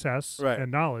more success Right. and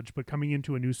knowledge, but coming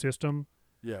into a new system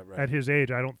Yeah, right. at his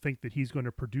age, I don't think that he's going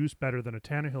to produce better than a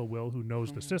Tannehill will who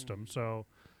knows the system. So,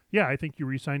 yeah, I think you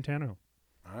re-sign Tannehill.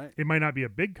 All right. It might not be a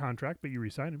big contract, but you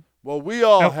re-sign him. Well, we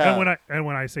all And, have. and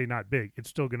when I say not big, it's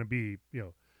still going to be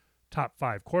top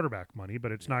 5 quarterback money,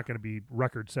 but it's not going to be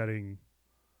record-setting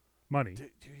money. Do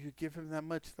you give him that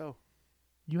much though?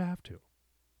 You have to.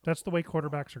 That's the way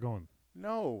quarterbacks are going.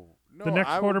 No. The next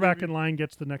I will quarterback give in line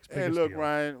gets the next Hey, biggest look, deal.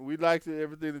 Ryan. We liked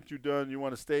everything that you've done. You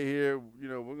want to stay here? We're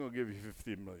gonna give you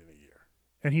 $15 million a year.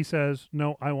 And he says,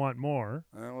 "No, I want more."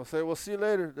 And we'll say, "Well, see you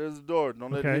later. There's the door.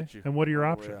 Don't let it Okay. hit you." And what are your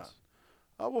on the way options?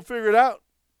 out. We'll figure it out.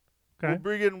 Okay. We'll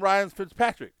bring in Ryan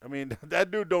Fitzpatrick. I mean, that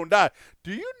dude don't die.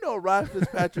 Do you know Ryan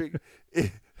Fitzpatrick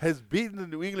has beaten the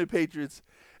New England Patriots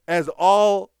as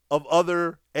all of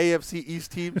other AFC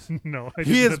East teams? No, I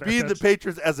He didn't has know beaten the that.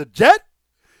 Patriots as a Jet.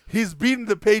 He's beaten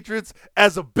the Patriots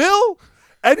as a Bill.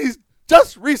 And he's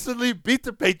just recently beat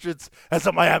the Patriots as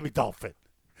a Miami Dolphin.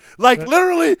 Like,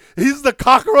 literally, he's the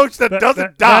cockroach that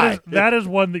doesn't die. That is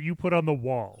one that you put on the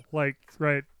wall. Like,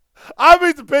 right? I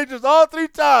beat the Patriots all 3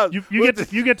 times. You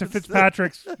get to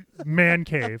Fitzpatrick's man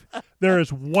cave. There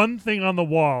is one thing on the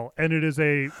wall, and it is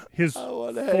his I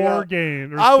wanna hang 4 out.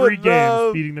 games I or would 3 games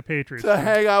love beating the Patriots. to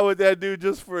hang out with that dude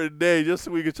just for a day, just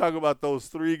so we could talk about those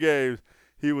 3 games.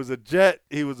 He was a Jet,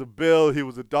 he was a Bill, he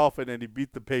was a Dolphin, and he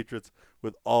beat the Patriots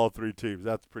with all 3 teams.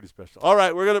 That's pretty special. All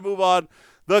right, we're going to move on.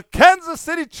 The Kansas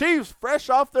City Chiefs, fresh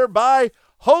off their bye,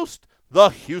 host the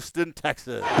Houston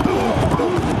Texans.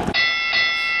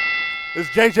 It's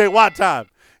J.J. Watt time.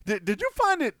 Did you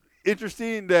find it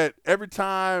interesting that every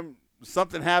time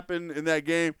something happened in that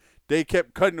game, they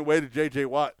kept cutting away to J.J.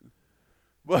 Watt?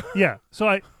 Yeah. So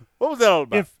What was that all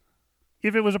about?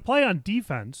 If it was a play on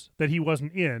defense that he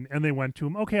wasn't in and they went to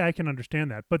him, okay, I can understand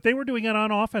that. But they were doing it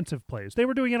on offensive plays. They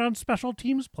were doing it on special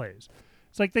teams plays.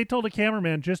 It's like they told a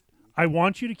cameraman, I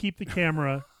want you to keep the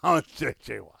camera on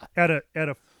J.J. Watt at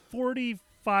a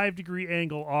 45-degree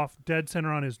angle off dead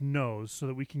center on his nose so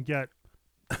that we can get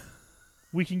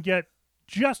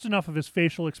just enough of his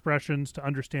facial expressions to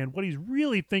understand what he's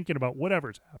really thinking about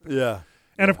whatever's happening. Yeah.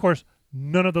 And, of course,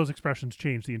 none of those expressions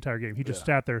changed the entire game. He just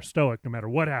sat there stoic no matter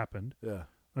what happened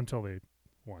until they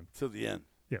won. Till the end.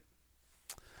 Yeah.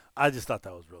 I just thought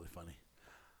that was really funny.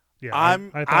 Yeah,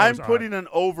 I'm I thought it was putting odd. an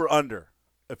over-under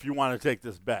if you want to take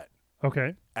this bet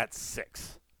Okay. at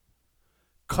 6.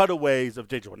 Cutaways of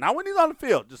J.J. Watt. Not when he's on the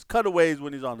field, just cutaways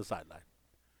when he's on the sideline.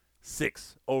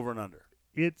 6 over and under.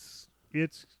 It's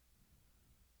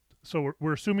so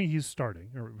we're assuming he's starting,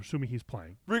 or we're assuming he's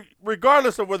playing.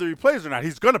 Regardless of whether he plays or not,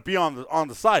 he's going to be on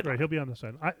the sideline. Right, he'll be on the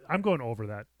side. I'm going over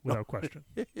that without question.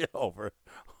 Yeah, over.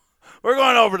 We're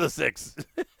going over to 6.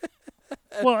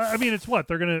 Well, I mean, it's what?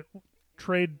 They're going to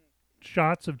trade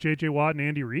shots of J.J. Watt and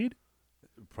Andy Reid?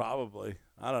 Probably.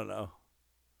 I don't know.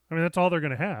 I mean, that's all they're going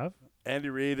to have. Andy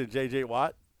Reid and J.J.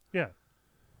 Watt. Yeah.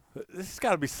 This has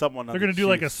got to be someone on They're the going to do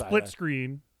like a Chiefs split sideline.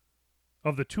 screen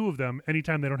of the two of them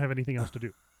anytime they don't have anything else to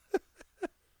do.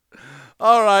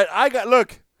 All right.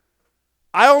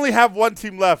 I only have one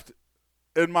team left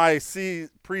in my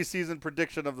preseason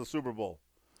prediction of the Super Bowl.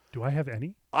 Do I have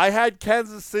any? I had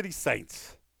Kansas City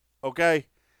Saints. Okay?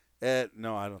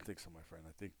 No, I don't think so, my friend.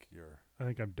 I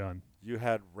think I'm done. you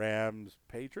had Rams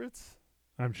Patriots?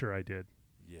 I'm sure I did.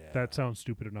 Yeah. That sounds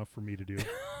stupid enough for me to do.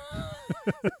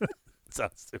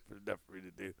 sounds stupid enough for me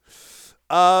to do.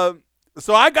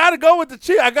 So I got to go with the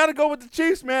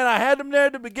Chiefs. Man. I had them there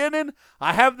at the beginning.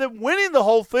 I have them winning the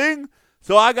whole thing.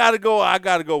 So I got to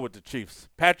go with the Chiefs.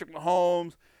 Patrick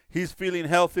Mahomes, he's feeling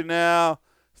healthy now.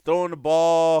 He's throwing the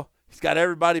ball. He's got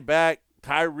everybody back.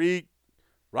 Tyreek,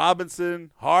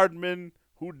 Robinson, Hardman,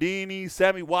 Houdini,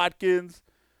 Sammy Watkins,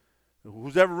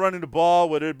 who's ever running the ball,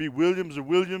 whether it be Williams or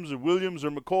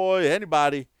McCoy,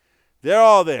 anybody. They're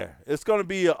all there. It's going to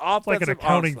be an offensive It's like an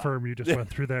accounting onslaught. firm you just went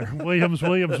through there. Williams,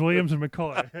 and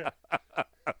McCoy.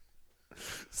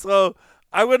 So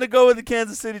I'm going to go with the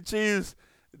Kansas City Chiefs.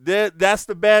 That's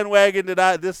the bandwagon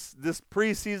that this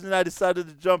preseason I decided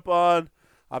to jump on.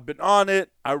 I've been on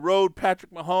it. I rode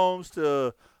Patrick Mahomes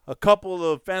to a couple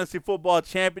of fantasy football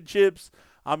championships.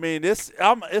 I mean,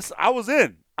 I was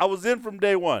in. I was in from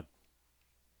day one.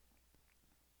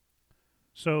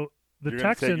 So You're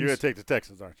going to take the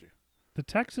Texans, aren't you? The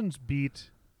Texans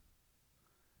beat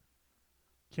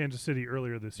Kansas City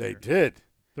earlier this They year. did.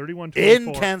 31-24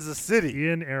 In Kansas City.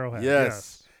 in Arrowhead.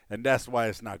 Yes. And that's why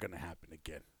it's not going to happen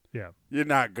again. Yeah. You're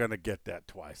not going to get that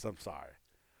twice. I'm sorry.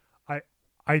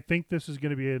 I think this is going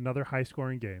to be another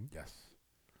high-scoring game. Yes.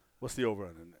 What's the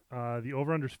over-under? The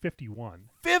over-under is 51.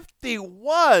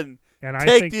 51? And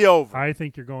Take the over. I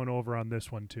think you're going over on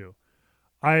this one too.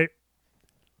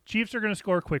 Chiefs are going to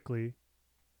score quickly.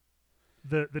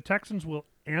 The Texans will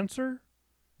answer,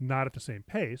 not at the same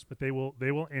pace, but they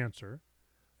will answer.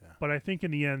 Yeah. But I think in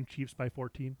the end, Chiefs by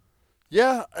 14.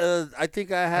 Yeah, I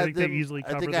think I had think they them. easily I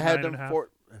cover think the I had 9.5.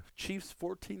 Chiefs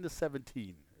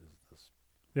 14-17 is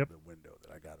Yep. the window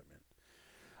that I got them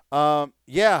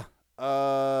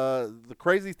in. The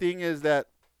crazy thing is that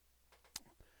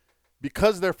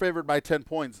because they're favored by 10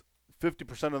 points,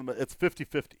 50% of them, it's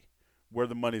 50-50 where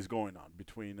the money's going on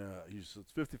between. It's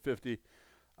 50-50.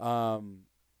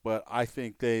 But I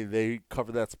think they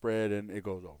cover that spread and it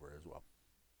goes over as well.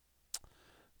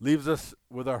 Leaves us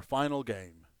with our final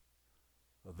game.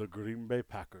 The Green Bay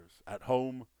Packers at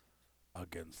home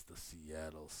against the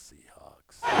Seattle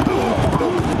Seahawks.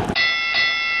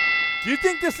 Do you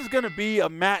think this is going to be a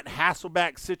Matt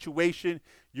Hasselbeck situation?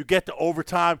 You get to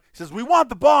overtime. He says, we want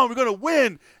the ball. We're going to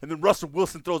win. And then Russell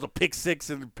Wilson throws a pick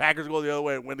six and the Packers go the other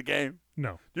way and win the game.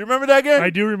 No. Do you remember that game? I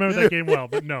do remember that game well,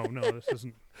 but no, this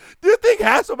isn't. Do you think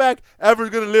Hasselbeck ever is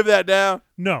going to live that down?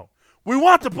 No. We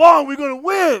want the ball and we're going to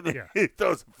win. Yeah. He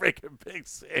throws a freaking pick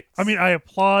six. I mean, I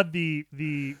applaud the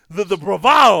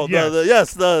bravado,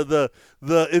 Yes. the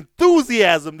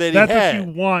enthusiasm that that's he had. what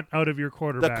you want out of your The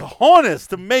quarterback. cojones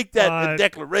to make that But-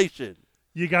 declaration.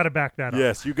 You got to back that up.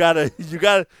 Yes, you gotta.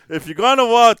 If you're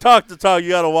gonna talk the talk, you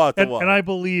gotta walk the walk. And I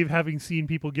believe, having seen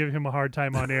people give him a hard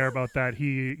time on air about that,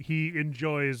 he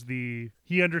enjoys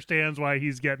he understands why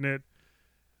he's getting it.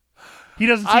 He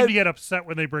doesn't seem to get upset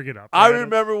when they bring it up. I right?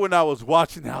 remember when I was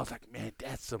watching that, I was like, man,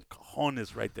 that's some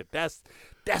cojones right there. That's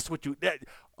what you.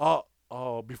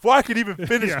 Before I could even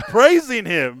finish praising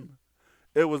him,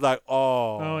 it was like,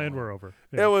 and we're over.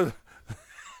 Yeah. It was.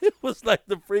 It was like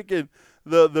the freaking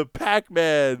the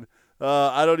Pac-Man.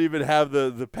 I don't even have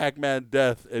the Pac-Man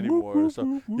death anymore.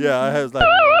 So yeah, I was like,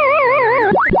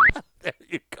 there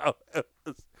you go.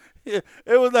 It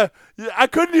was like I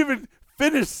couldn't even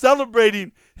finish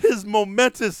celebrating his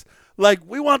momentous. Like,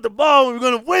 we want the ball, and we're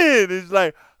gonna win. It's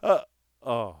like,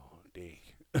 dang.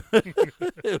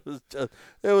 It was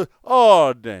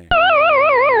dang.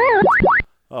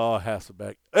 Oh,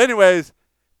 Hasselbeck. Anyways,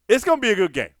 it's gonna be a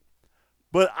good game.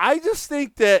 But I just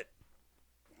think that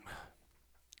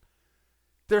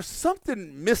there's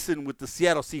something missing with the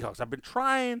Seattle Seahawks. I've been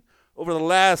trying over the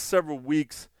last several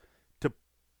weeks to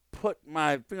put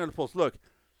my finger on the pulse. Look,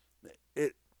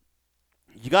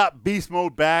 you got beast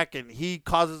mode back, and he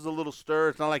causes a little stir.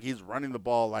 It's not like he's running the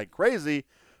ball like crazy.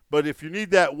 But if you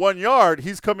need that 1 yard,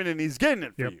 he's coming in and he's getting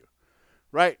it for you,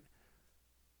 right?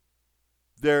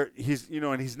 And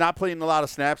he's not playing a lot of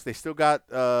snaps. They still got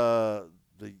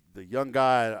the young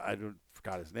guy, I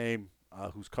forgot his name,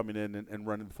 who's coming in and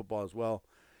running the football as well.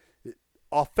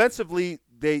 Offensively,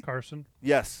 Carson.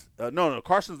 Yes, no,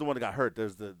 Carson's the one that got hurt.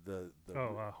 There's the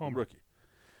Homer. rookie.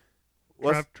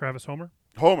 Travis Homer.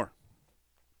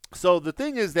 So the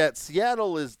thing is that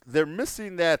Seattle they're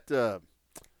missing that.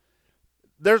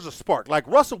 There's a spark. Like,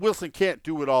 Russell Wilson can't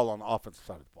do it all on the offensive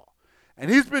side of the ball,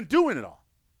 and he's been doing it all.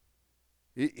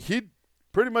 He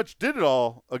pretty much did it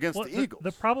all against the Eagles.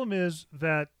 The problem is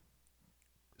that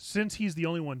since he's the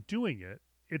only one doing it,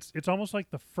 it's almost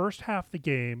like the first half of the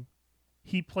game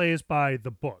he plays by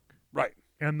the book. Right.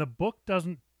 And the book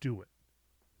doesn't do it.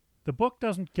 The book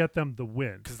doesn't get them the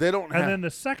win. Because they don't have. And then the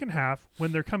second half,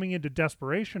 when they're coming into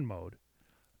desperation mode,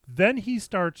 then he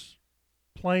starts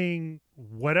playing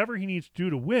whatever he needs to do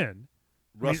to win.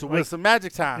 Russell Wilson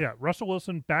magic time. Yeah, Russell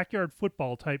Wilson backyard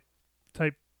football type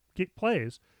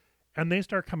plays, and they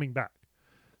start coming back.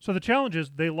 So the challenge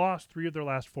is they lost 3 of their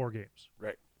last 4 games.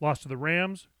 Right. Lost to the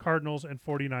Rams, Cardinals, and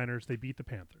 49ers. They beat the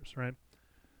Panthers, right?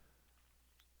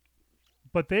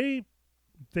 But they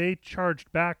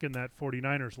charged back in that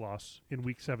 49ers loss in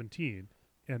Week 17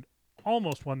 and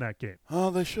almost won that game. Oh,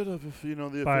 they should have if,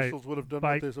 the officials would have done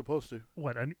what they're supposed to.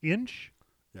 What, an inch?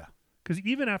 Yeah. Because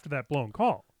even after that blown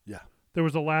call, there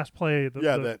was a last play.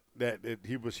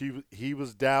 He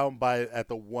was down at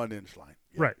the 1 inch line.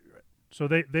 Yeah, right. So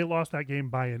they lost that game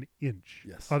by an inch.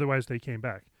 Yes. Otherwise, they came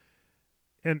back.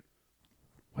 And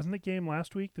wasn't the game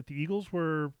last week that the Eagles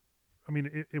were? I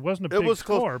mean, it wasn't a big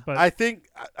score, close. But I think.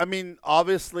 I mean,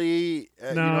 obviously,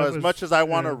 as much as I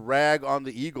want to rag on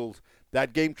the Eagles,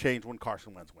 that game changed when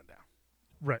Carson Wentz went down.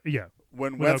 Right. Yeah.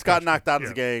 When Wentz got knocked out of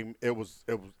the game, it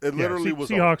literally was.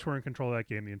 Seahawks were in control of that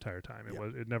game the entire time.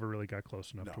 It never really got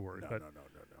close enough to worry. No.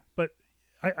 But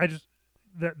I just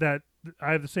that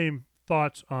I have the same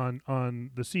thoughts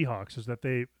on the Seahawks is that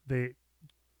they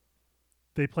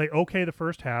play okay the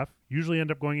first half, usually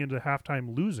end up going into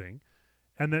halftime losing,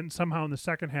 and then somehow in the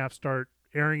second half start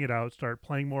airing it out, start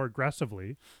playing more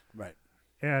aggressively, right?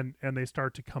 And they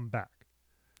start to come back.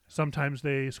 Sometimes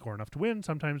they score enough to win,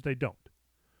 sometimes they don't.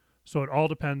 So it all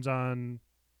depends on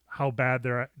how bad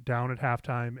they're down at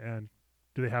halftime and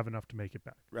do they have enough to make it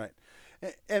back. Right.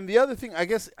 And the other thing, I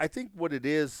think what it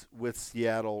is with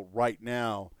Seattle right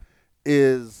now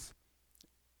is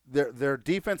their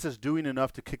defense is doing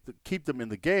enough to keep them in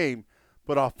the game,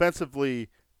 but offensively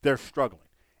they're struggling.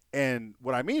 And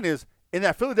what I mean is, in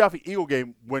that Philadelphia Eagle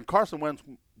game, when Carson Wentz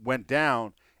went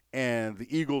down and the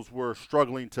Eagles were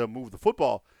struggling to move the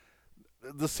football,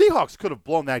 the Seahawks could have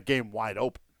blown that game wide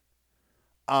open.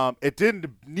 It didn't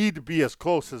need to be as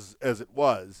close as it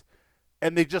was,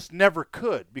 and they just never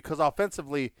could because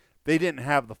offensively they didn't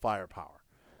have the firepower.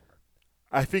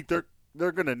 I think they're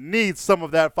going to need some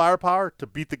of that firepower to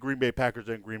beat the Green Bay Packers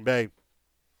in Green Bay,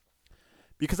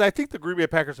 because I think the Green Bay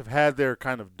Packers have had their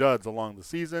kind of duds along the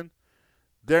season.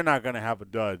 They're not going to have a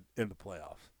dud in the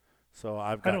playoffs. So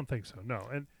I don't think so. No,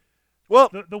 and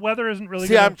the weather isn't really.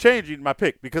 See, I'm changing my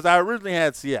pick because I originally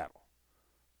had Seattle,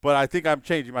 but I think I'm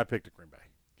changing my pick to Green Bay.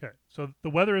 Okay, so the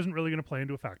weather isn't really going to play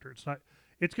into a factor. It's not.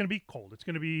 It's going to be cold. It's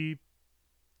going to be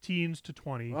teens to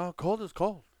 20. Well, cold is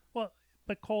cold. Well,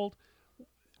 but cold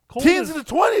Cold Teens is, in the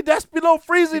 20, that's below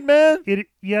freezing, man.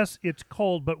 yes, it's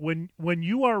cold, but when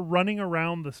you are running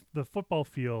around the football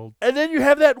field, And then you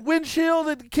have that windshield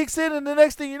that kicks in, and the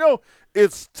next thing you know,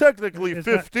 it's technically It's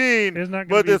 15, it's not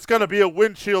gonna but be- it's going to be a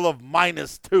windshield of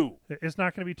 -2. it's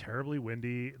not going to be terribly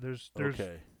windy. There's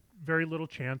Okay. very little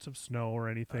chance of snow or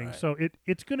anything. All right. So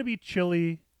it's going to be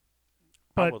chilly.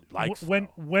 I But would like when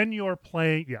snow. when you're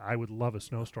playing, yeah, I would love a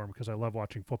snowstorm because I love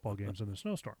watching football games in the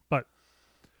snowstorm. But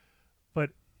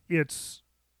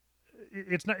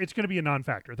it's not. It's going to be a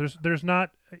non-factor. There's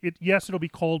not. Yes, it'll be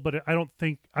cold, but I don't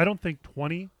think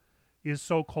 20 is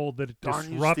so cold that it Darn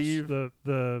you, disrupts Steve.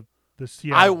 the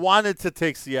Seattle. I wanted to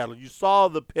take Seattle. You saw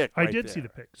the pick. I right did there. see the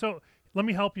pick. So let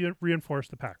me help you reinforce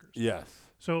the Packers. Yes.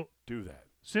 So Do that.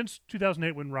 since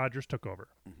 2008, when Rodgers took over,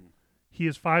 Mm-hmm. he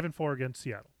is 5-4 against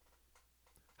Seattle.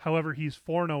 However, he's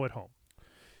 4-0 at home.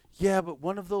 Yeah, but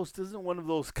doesn't one of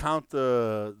those count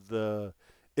the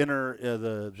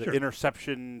Sure.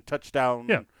 interception touchdown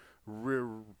Yeah.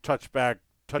 touchback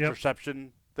touch Yep.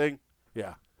 reception thing?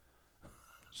 Yeah.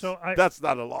 So That's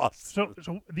not a loss. So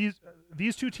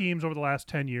these two teams over the last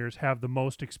 10 years have the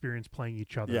most experience playing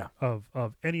each other Yeah.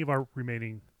 of any of our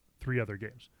remaining 3 other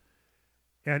games.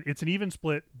 And it's an even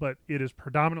split, but it is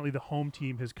predominantly the home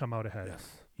team has come out ahead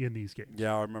Yes. in these games.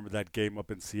 Yeah, I remember that game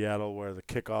up in Seattle where the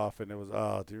kickoff and it was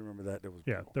do you remember that? It was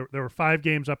Yeah, brutal. there were 5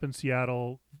 games up in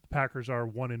Seattle. The Packers are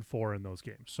 1-4 in those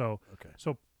games. So Okay.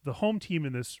 so the home team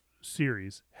in this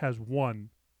series has won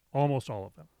almost all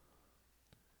of them.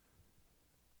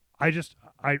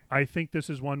 I think this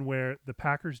is one where the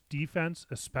Packers defense,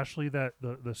 especially that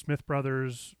the Smith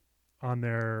brothers on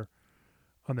their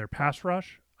pass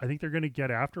rush, I think they're going to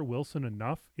get after Wilson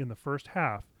enough in the first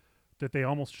half that they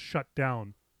almost shut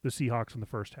down the Seahawks in the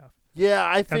first half. Yeah,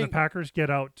 I And the think Packers get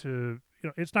out to,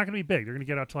 it's not going to be big. They're going to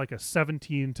get out to like a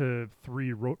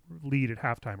 17-3 lead at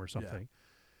halftime or something.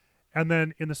 And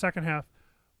then in the second half,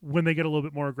 when they get a little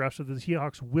bit more aggressive, the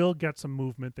Seahawks will get some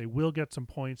movement, they will get some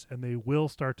points, and they will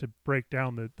start to break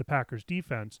down the Packers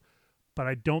defense. But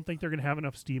I don't think they're going to have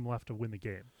enough steam left to win the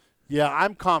game. yeah,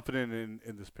 I'm confident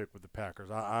in this pick with the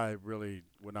Packers. I really,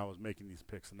 when I was making these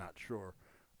picks, I'm not sure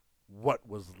what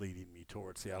was leading me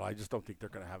towards Seattle. I just don't think they're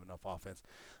going to have enough offense.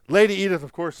 Lady Edith,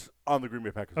 of course, on the Green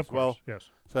Bay Packers Of as well. course, yes.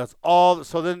 So that's all.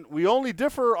 So then we only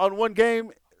differ on one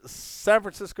game, San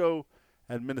Francisco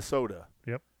and Minnesota.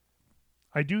 Yep.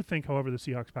 I do think, however, the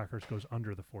Seahawks-Packers goes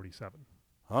under the 47.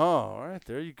 Oh, all right.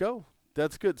 There you go.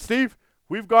 That's good. Steve,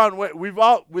 we've gone.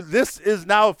 This is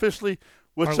now officially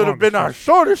what Our should have been longest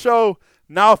our shorter show.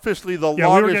 Now officially the Yeah, we were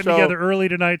longest getting show. together early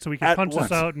tonight so we could at punch once.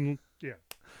 this out. And yeah.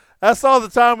 That's all the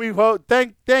time we hold.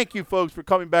 Thank you, folks, for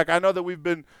coming back. I know that we've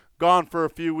been gone for a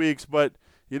few weeks, but,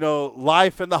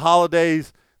 life and the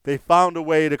holidays, they found a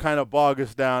way to kind of bog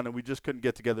us down, and we just couldn't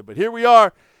get together. But here we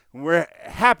are, and we're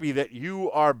happy that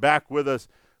you are back with us.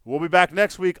 We'll be back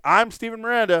next week. I'm Steven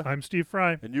Miranda, I'm Steve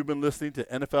Fry. and you've been listening to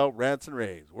NFL Rants and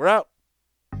Raves. We're out.